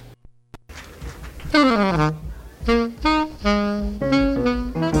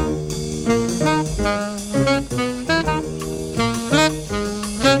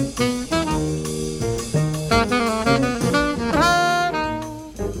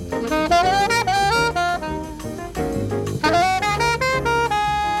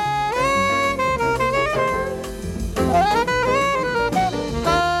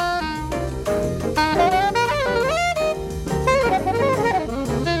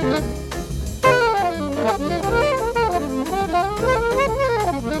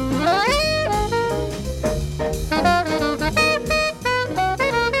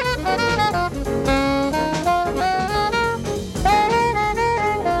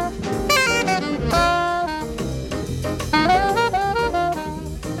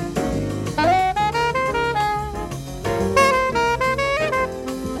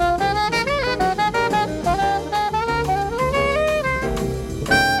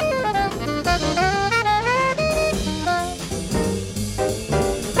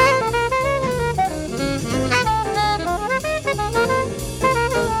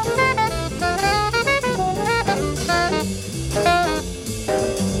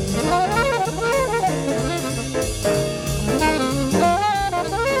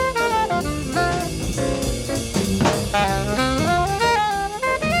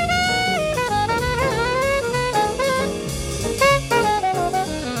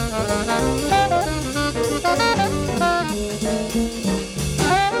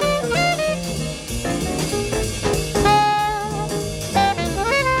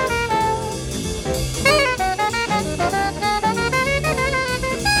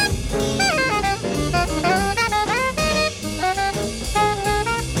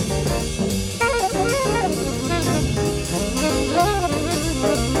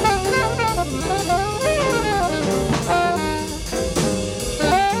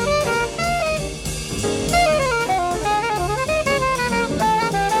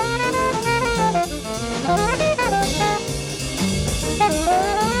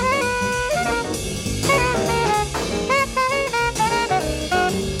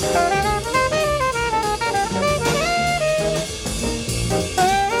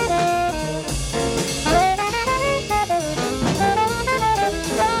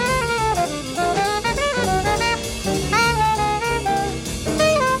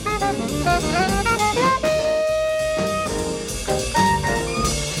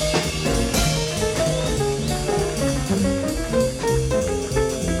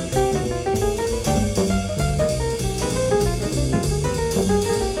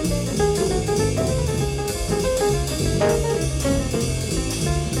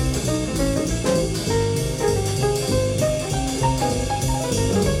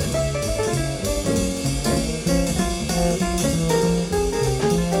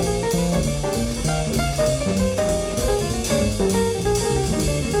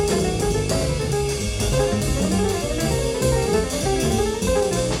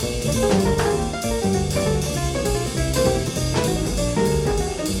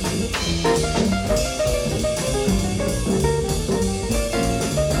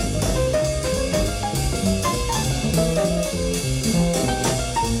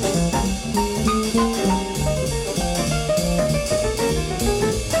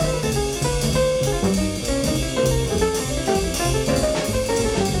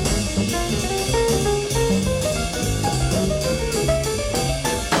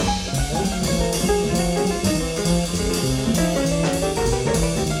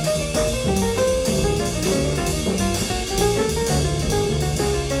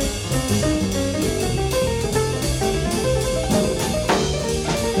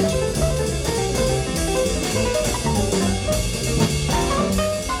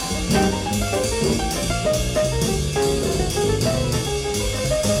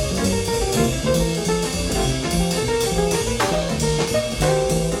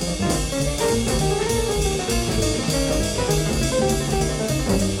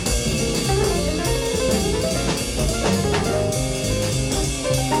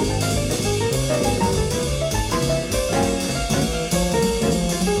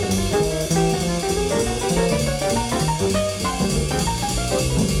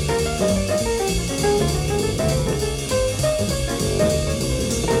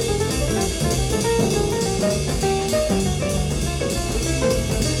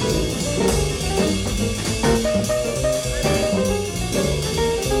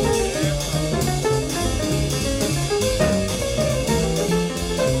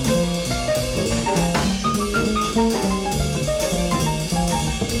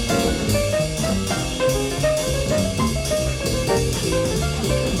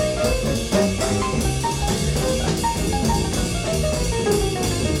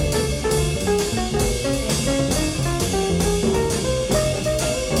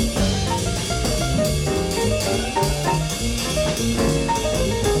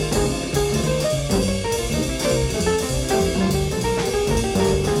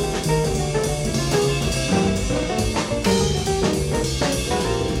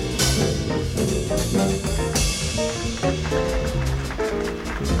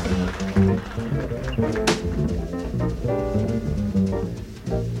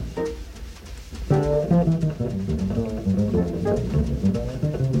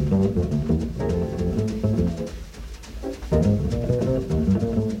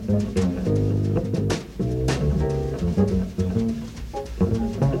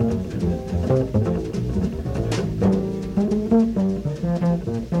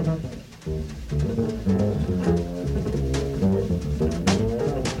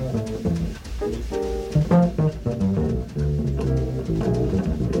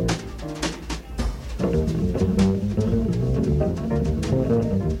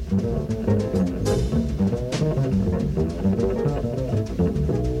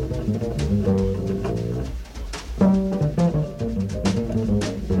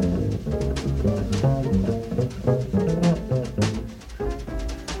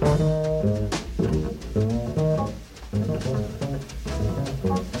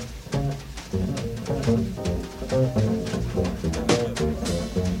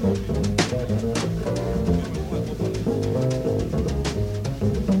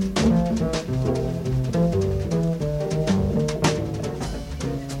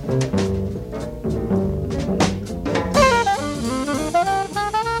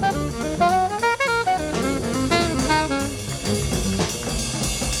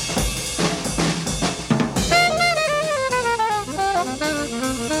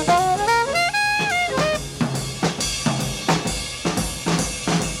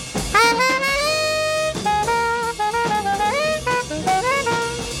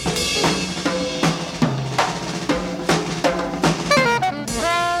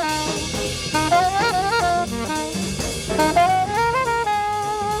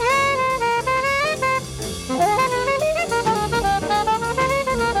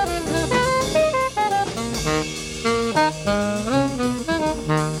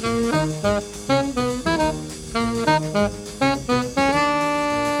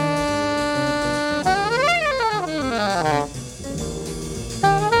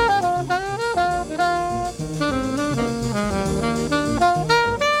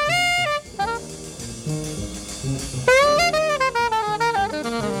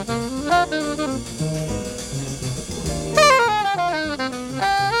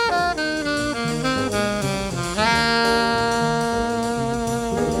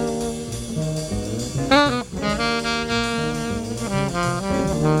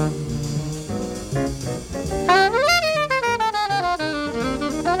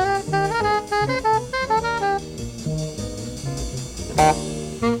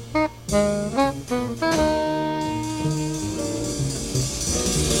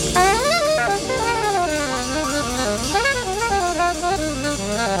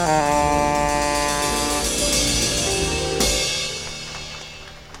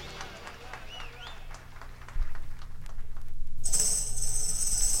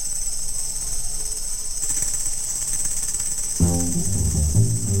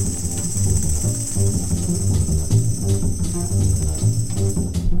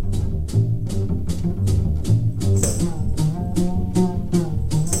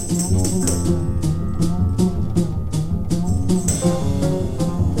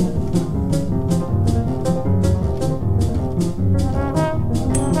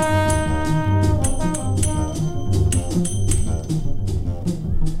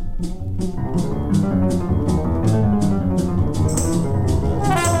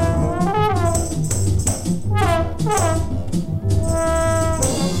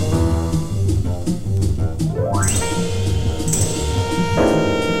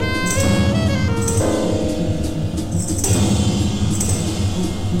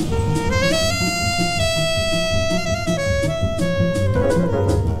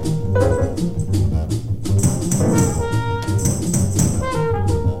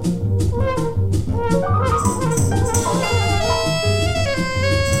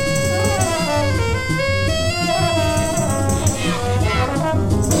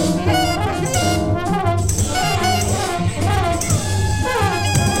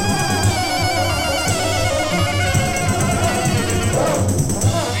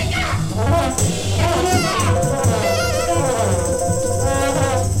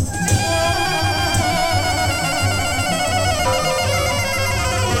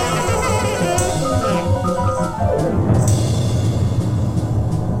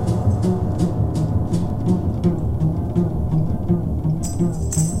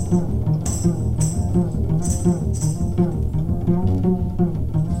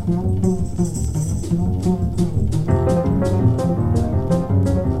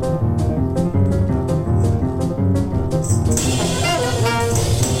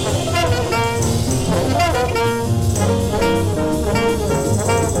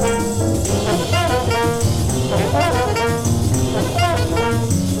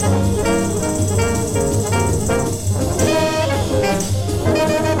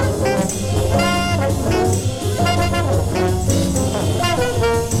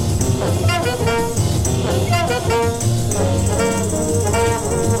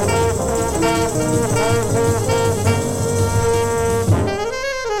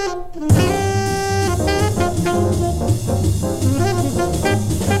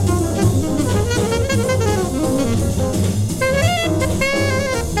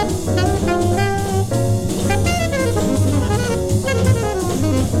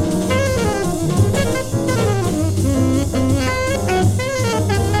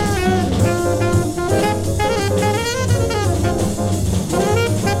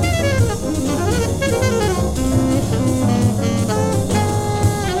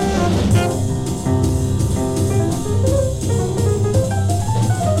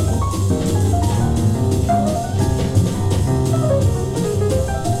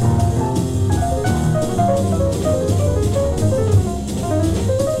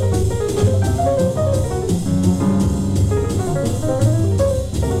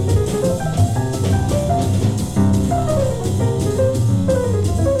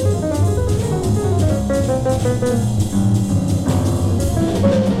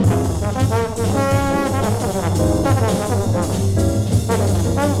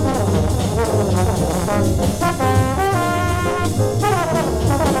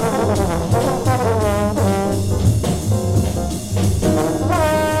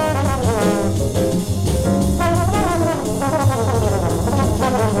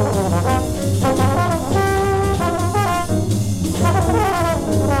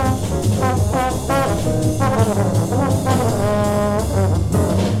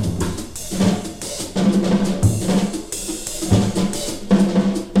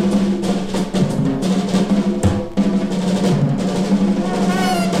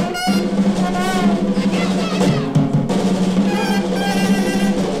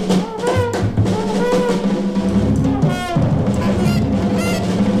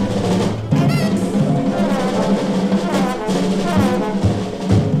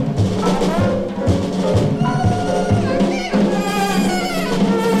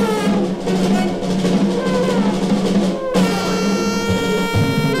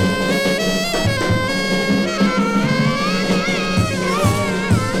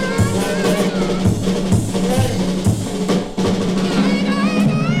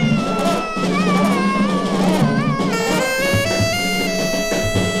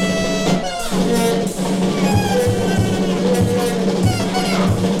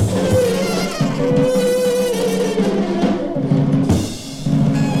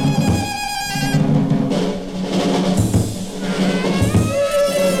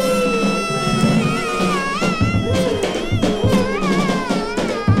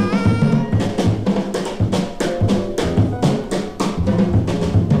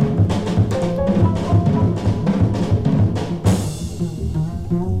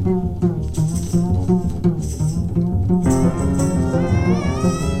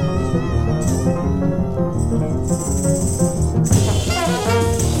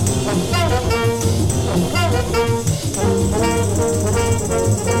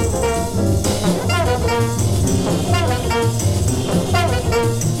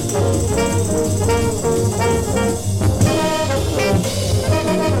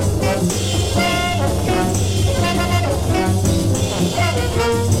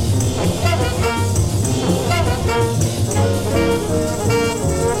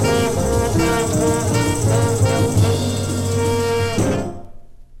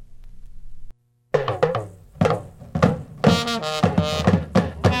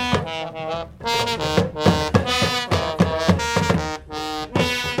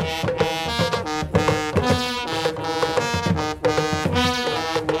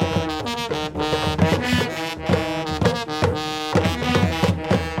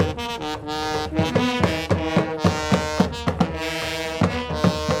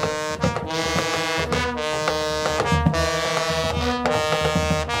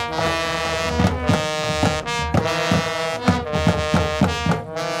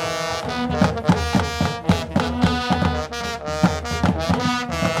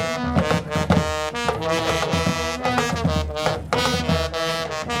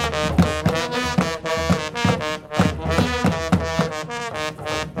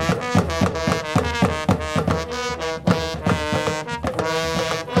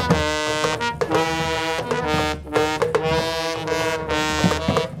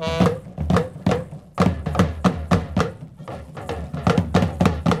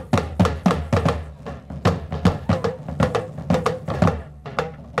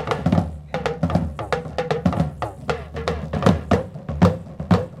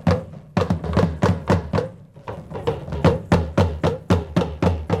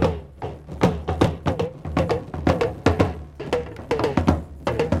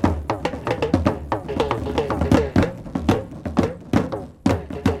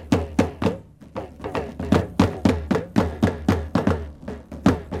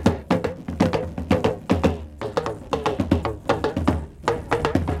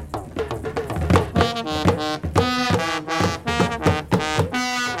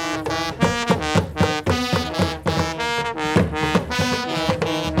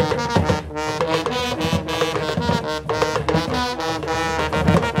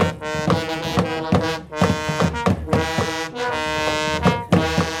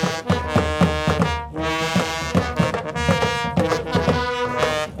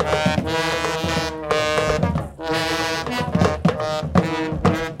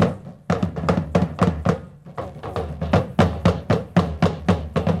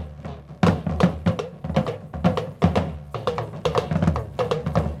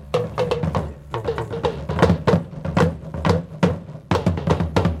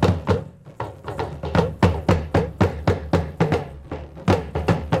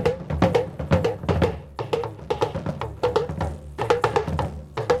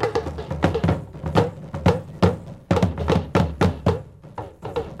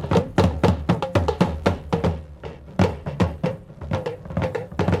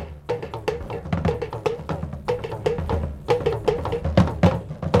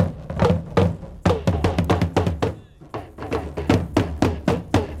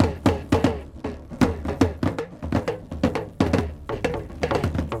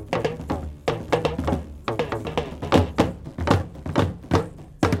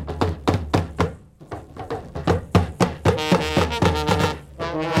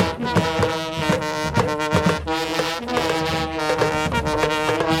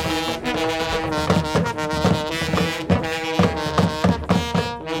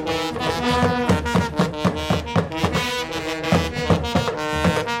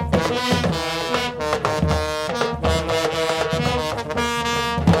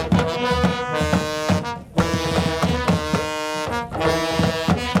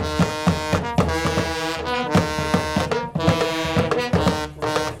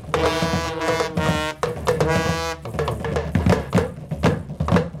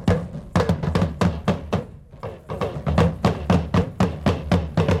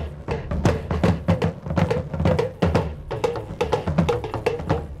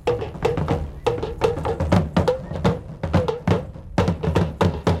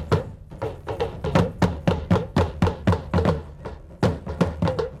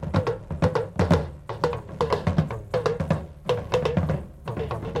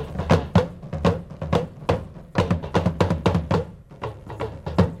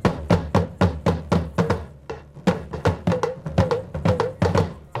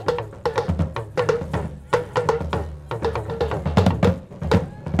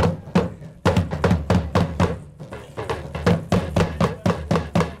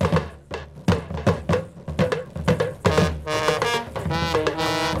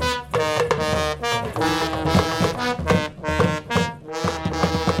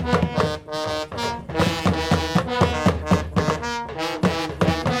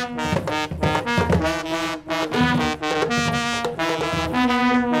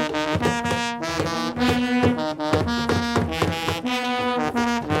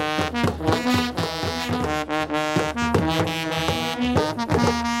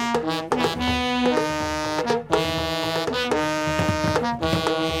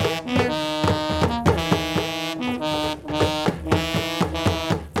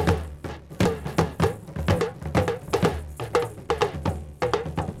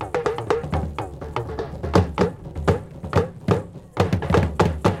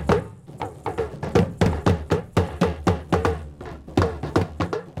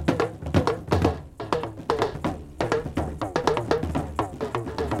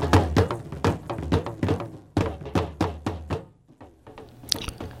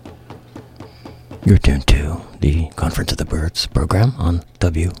 You're tuned to the Conference of the Birds program on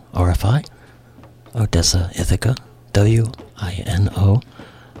WRFI, Odessa, Ithaca, WINO,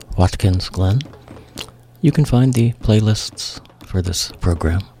 Watkins Glen. You can find the playlists for this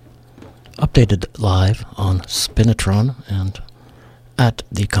program updated live on Spinitron and at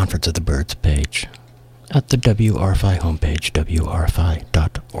the Conference of the Birds page at the WRFI homepage,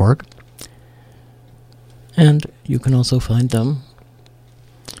 wrfi.org. And you can also find them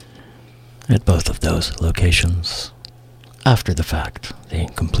at both of those locations after the fact, the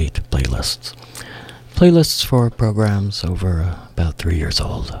complete playlists. Playlists for programs over about 3 years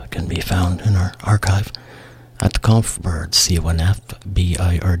old can be found in our archive at the Confbirds,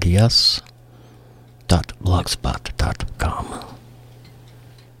 CONFBIRDS.blogspot.com.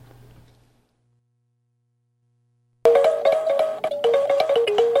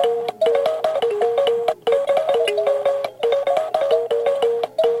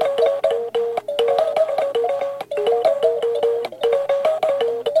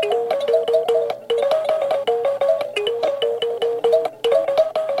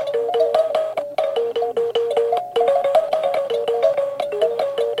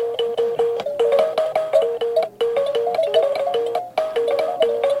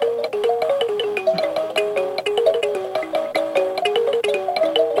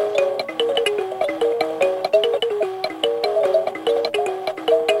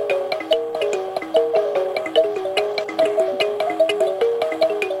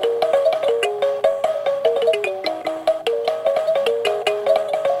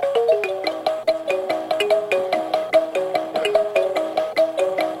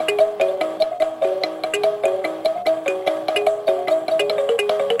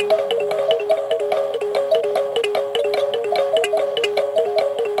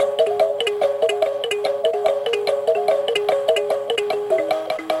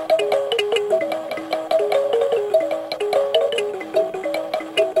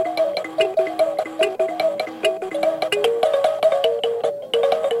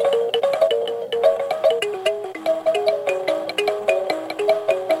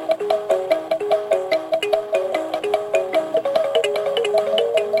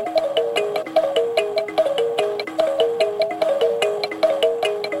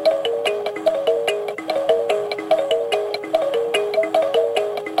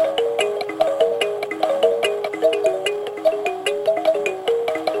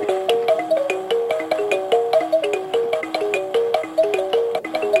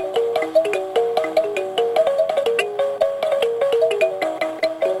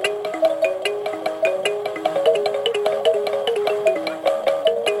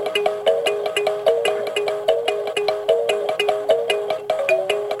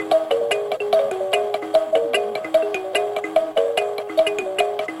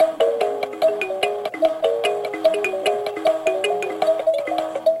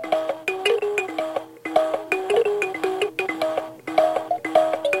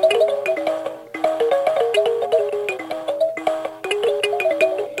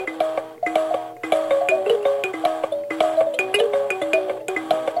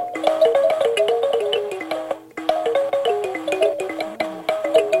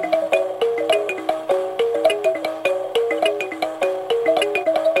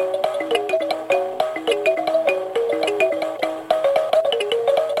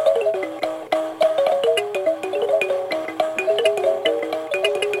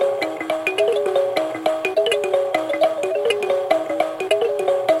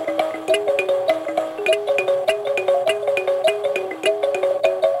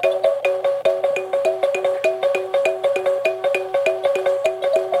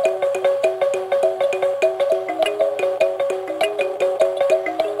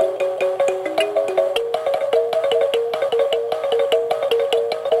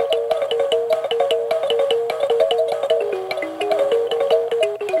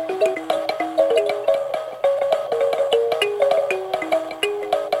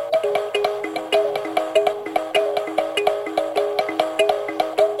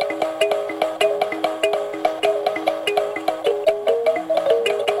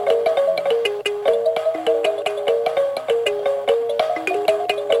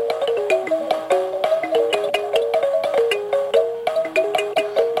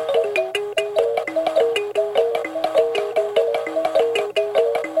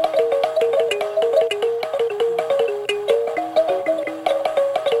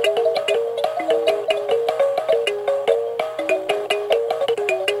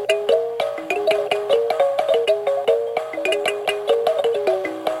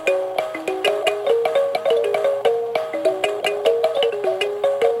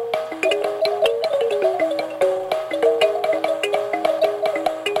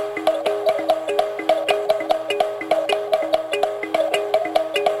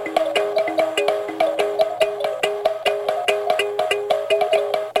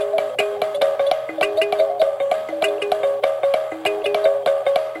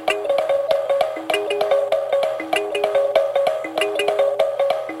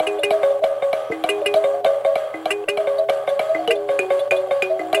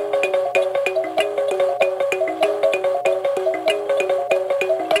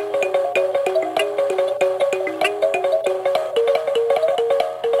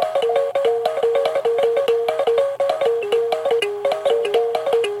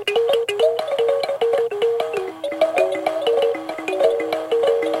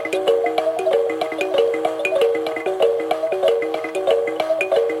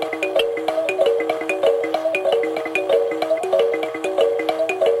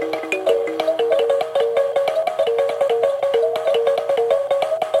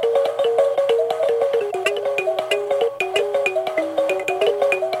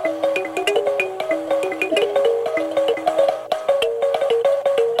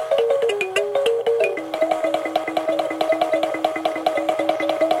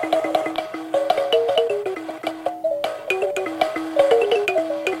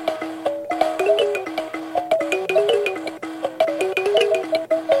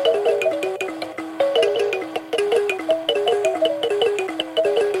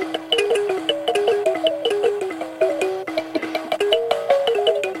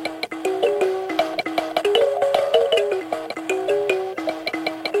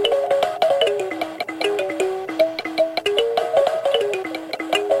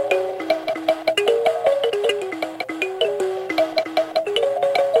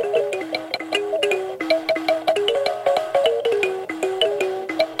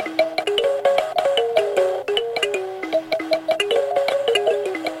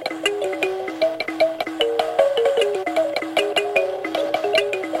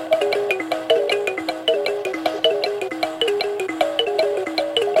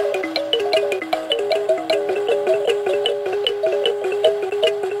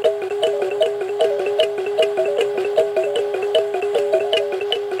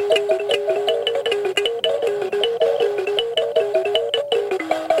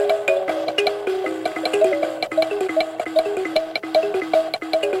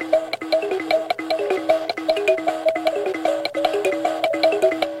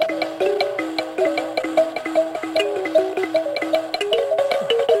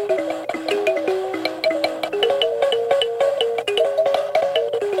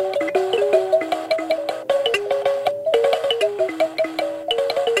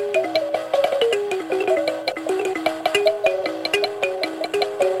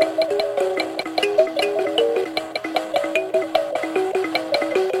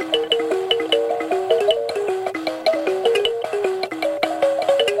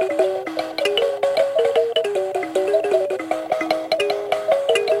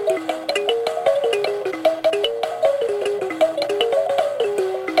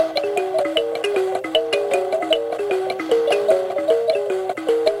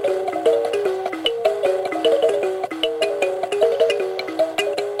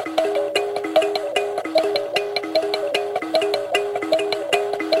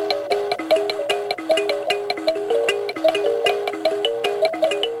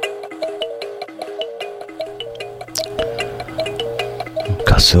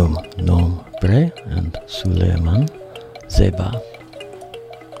 Asum Nombre and Suleiman Zeba.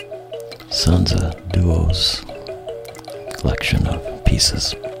 Sansa Duo's collection of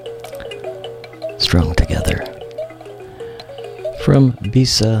pieces strung together. From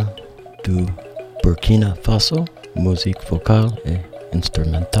Bisa du Burkina Faso, Musique Vocale et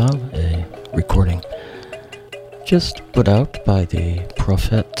Instrumentale, a recording just put out by the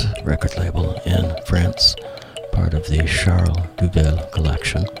Prophète record label in France, part of the Charles Duvel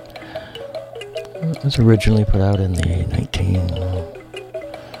collection. It was originally put out in the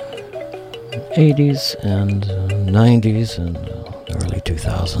 1980s and 90s and early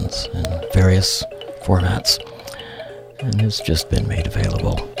 2000s in various formats, and has just been made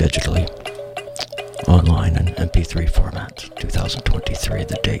available digitally online in MP3 format, 2023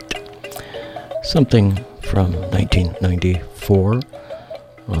 the date. Something from 1994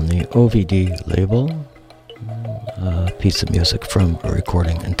 on the OVD label, a piece of music from a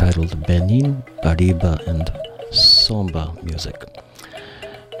recording entitled Benin, Bariba, and Somba Music.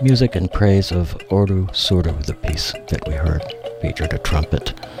 Music in praise of Oru Suru, the piece that we heard featured a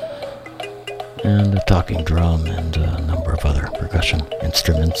trumpet and a talking drum and a number of other percussion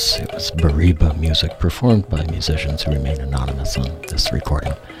instruments. It was Bariba music performed by musicians who remain anonymous on this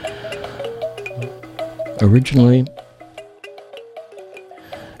recording. Originally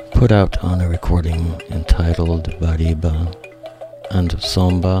put out on a recording entitled Bariba and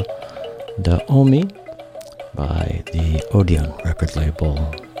Somba da Omi by the Odeon record label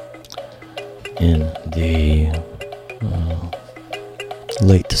in the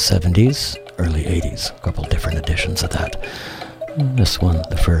late 70s, early 80s, a couple different editions of that. This one,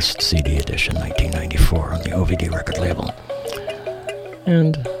 the first CD edition, 1994, on the OVD record label.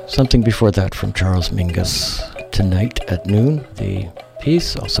 And something before that from Charles Mingus, Tonight at Noon, the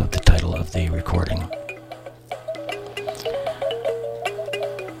piece, also the title of the recording.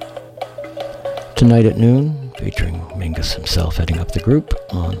 Tonight at Noon, featuring Mingus himself heading up the group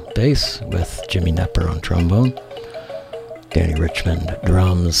on bass, with Jimmy Nepper on trombone, Danny Richmond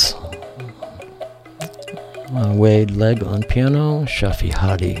drums, Wade Legg on piano, Shafi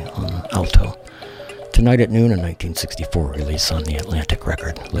Hadi on alto. Tonight at Noon, a 1964 release on the Atlantic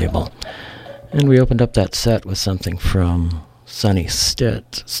record label. And we opened up that set with something from Sonny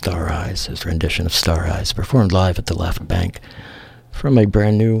Stitt, Star Eyes, his rendition of Star Eyes, performed live at the Left Bank from a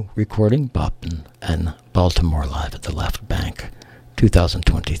brand new recording, Boppin' and Baltimore Live at the Left Bank,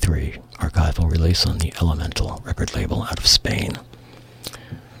 2023 archival release on the Elemental record label out of Spain.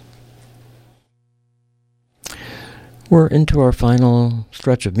 We're into our final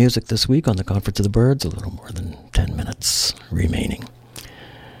stretch of music this week on the Conference of the Birds, a little more than 10 minutes remaining.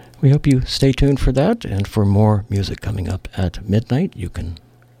 We hope you stay tuned for that, and for more music coming up at midnight, you can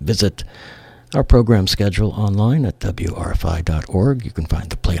visit our program schedule online at wrfi.org. You can find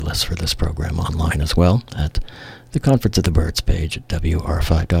the playlist for this program online as well at the Conference of the Birds page at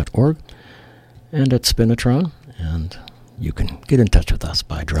wrfi.org and at Spinitron, and you can get in touch with us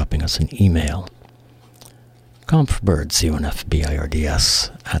by dropping us an email. Confbirds,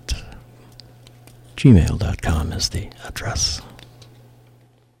 CONFBIRDS, at gmail.com is the address.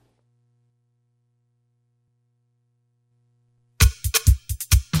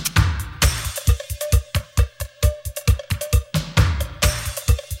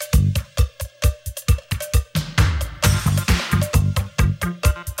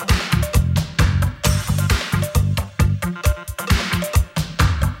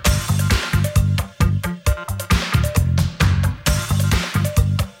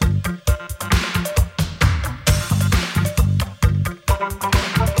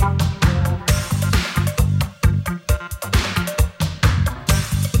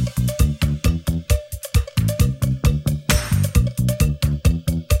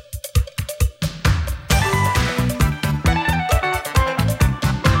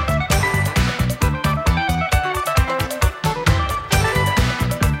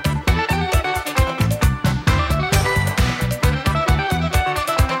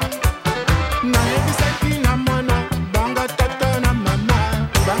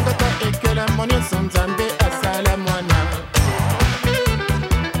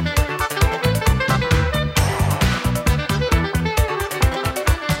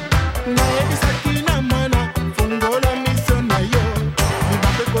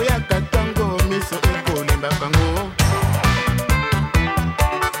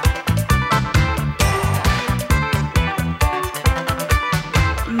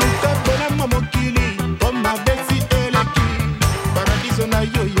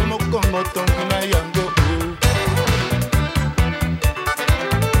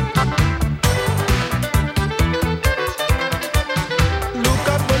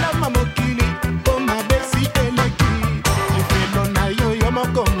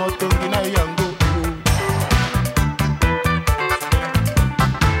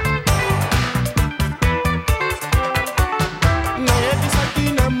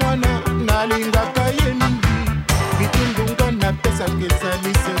 nalingaka ye mingi bitundunga napesaka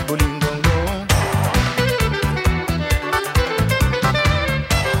ezali se bolingongo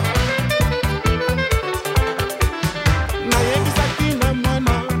nayebisaki na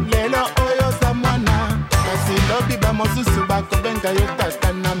mwana lelo oyo za mwana kasi lobi bamosusu bakobenga yo tata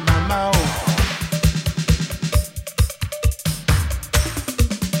na mama o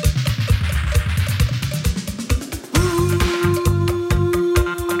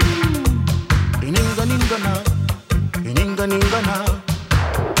ningana ningana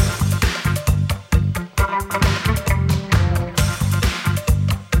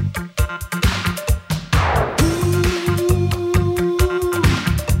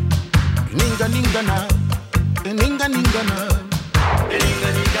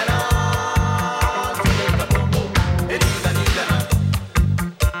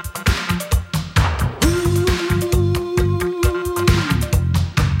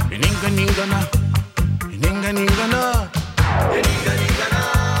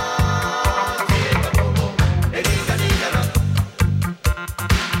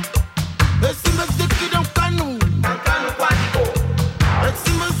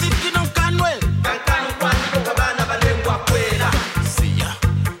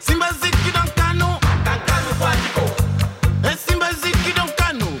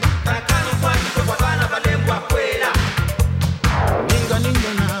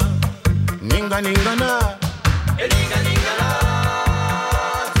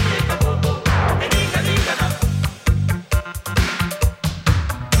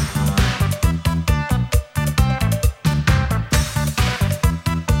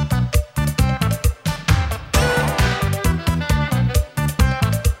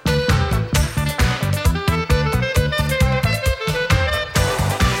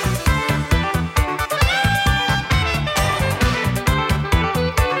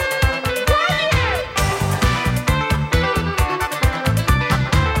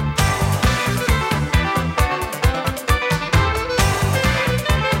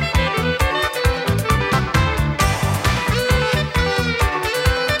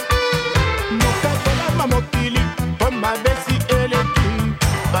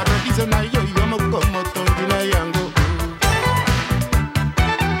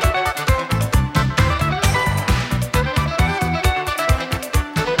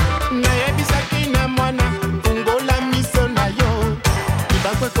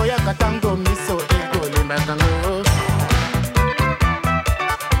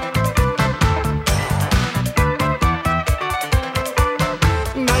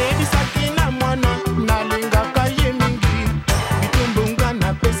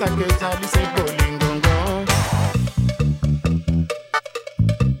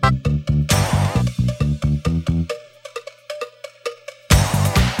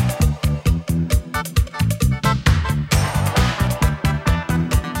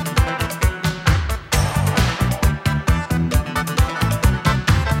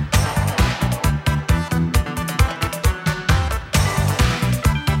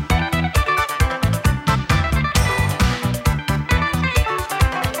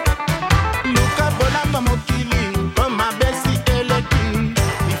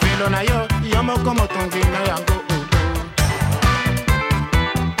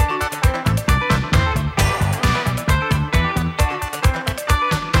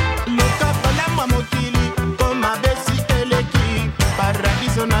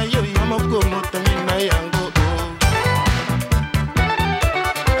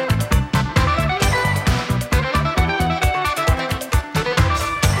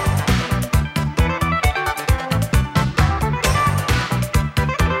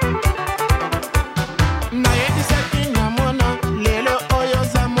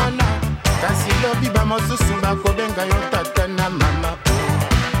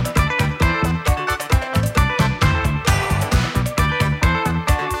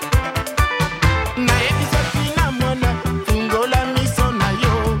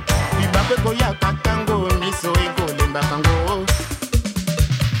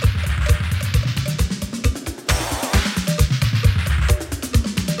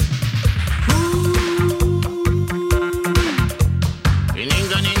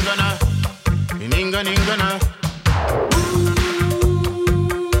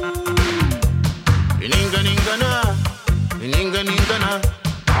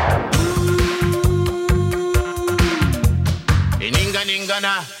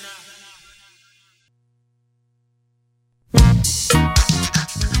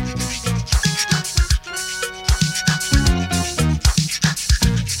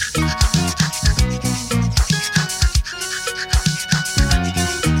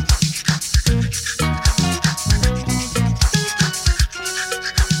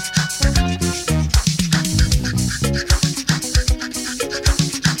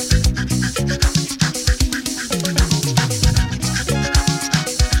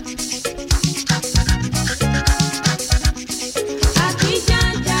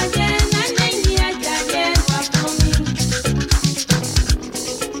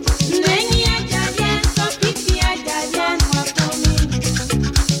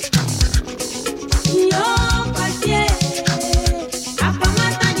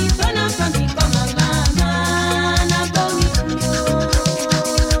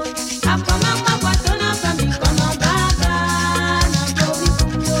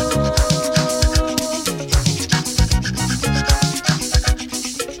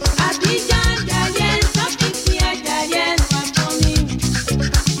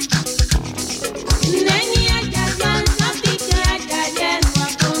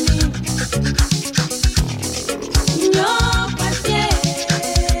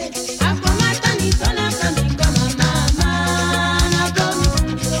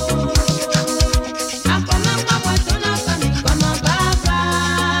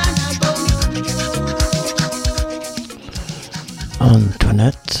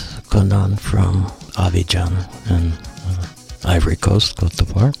Antoinette Conan from Abidjan in Ivory Coast, Côte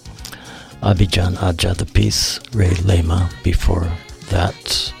d'Ivoire. Abidjan Adja the Peace, Ray Lema before that.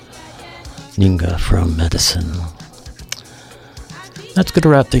 Ninga from Medicine. That's going to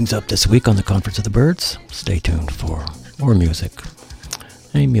wrap things up this week on the Conference of the Birds. Stay tuned for more music.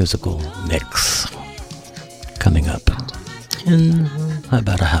 A musical mix coming up in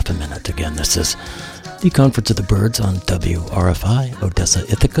about a half a minute. Again, this is the Conference of the Birds on WRFI, Odessa,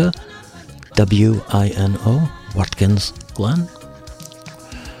 Ithaca, WINO, Watkins Glen.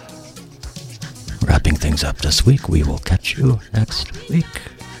 Wrapping things up this week. We will catch you next week.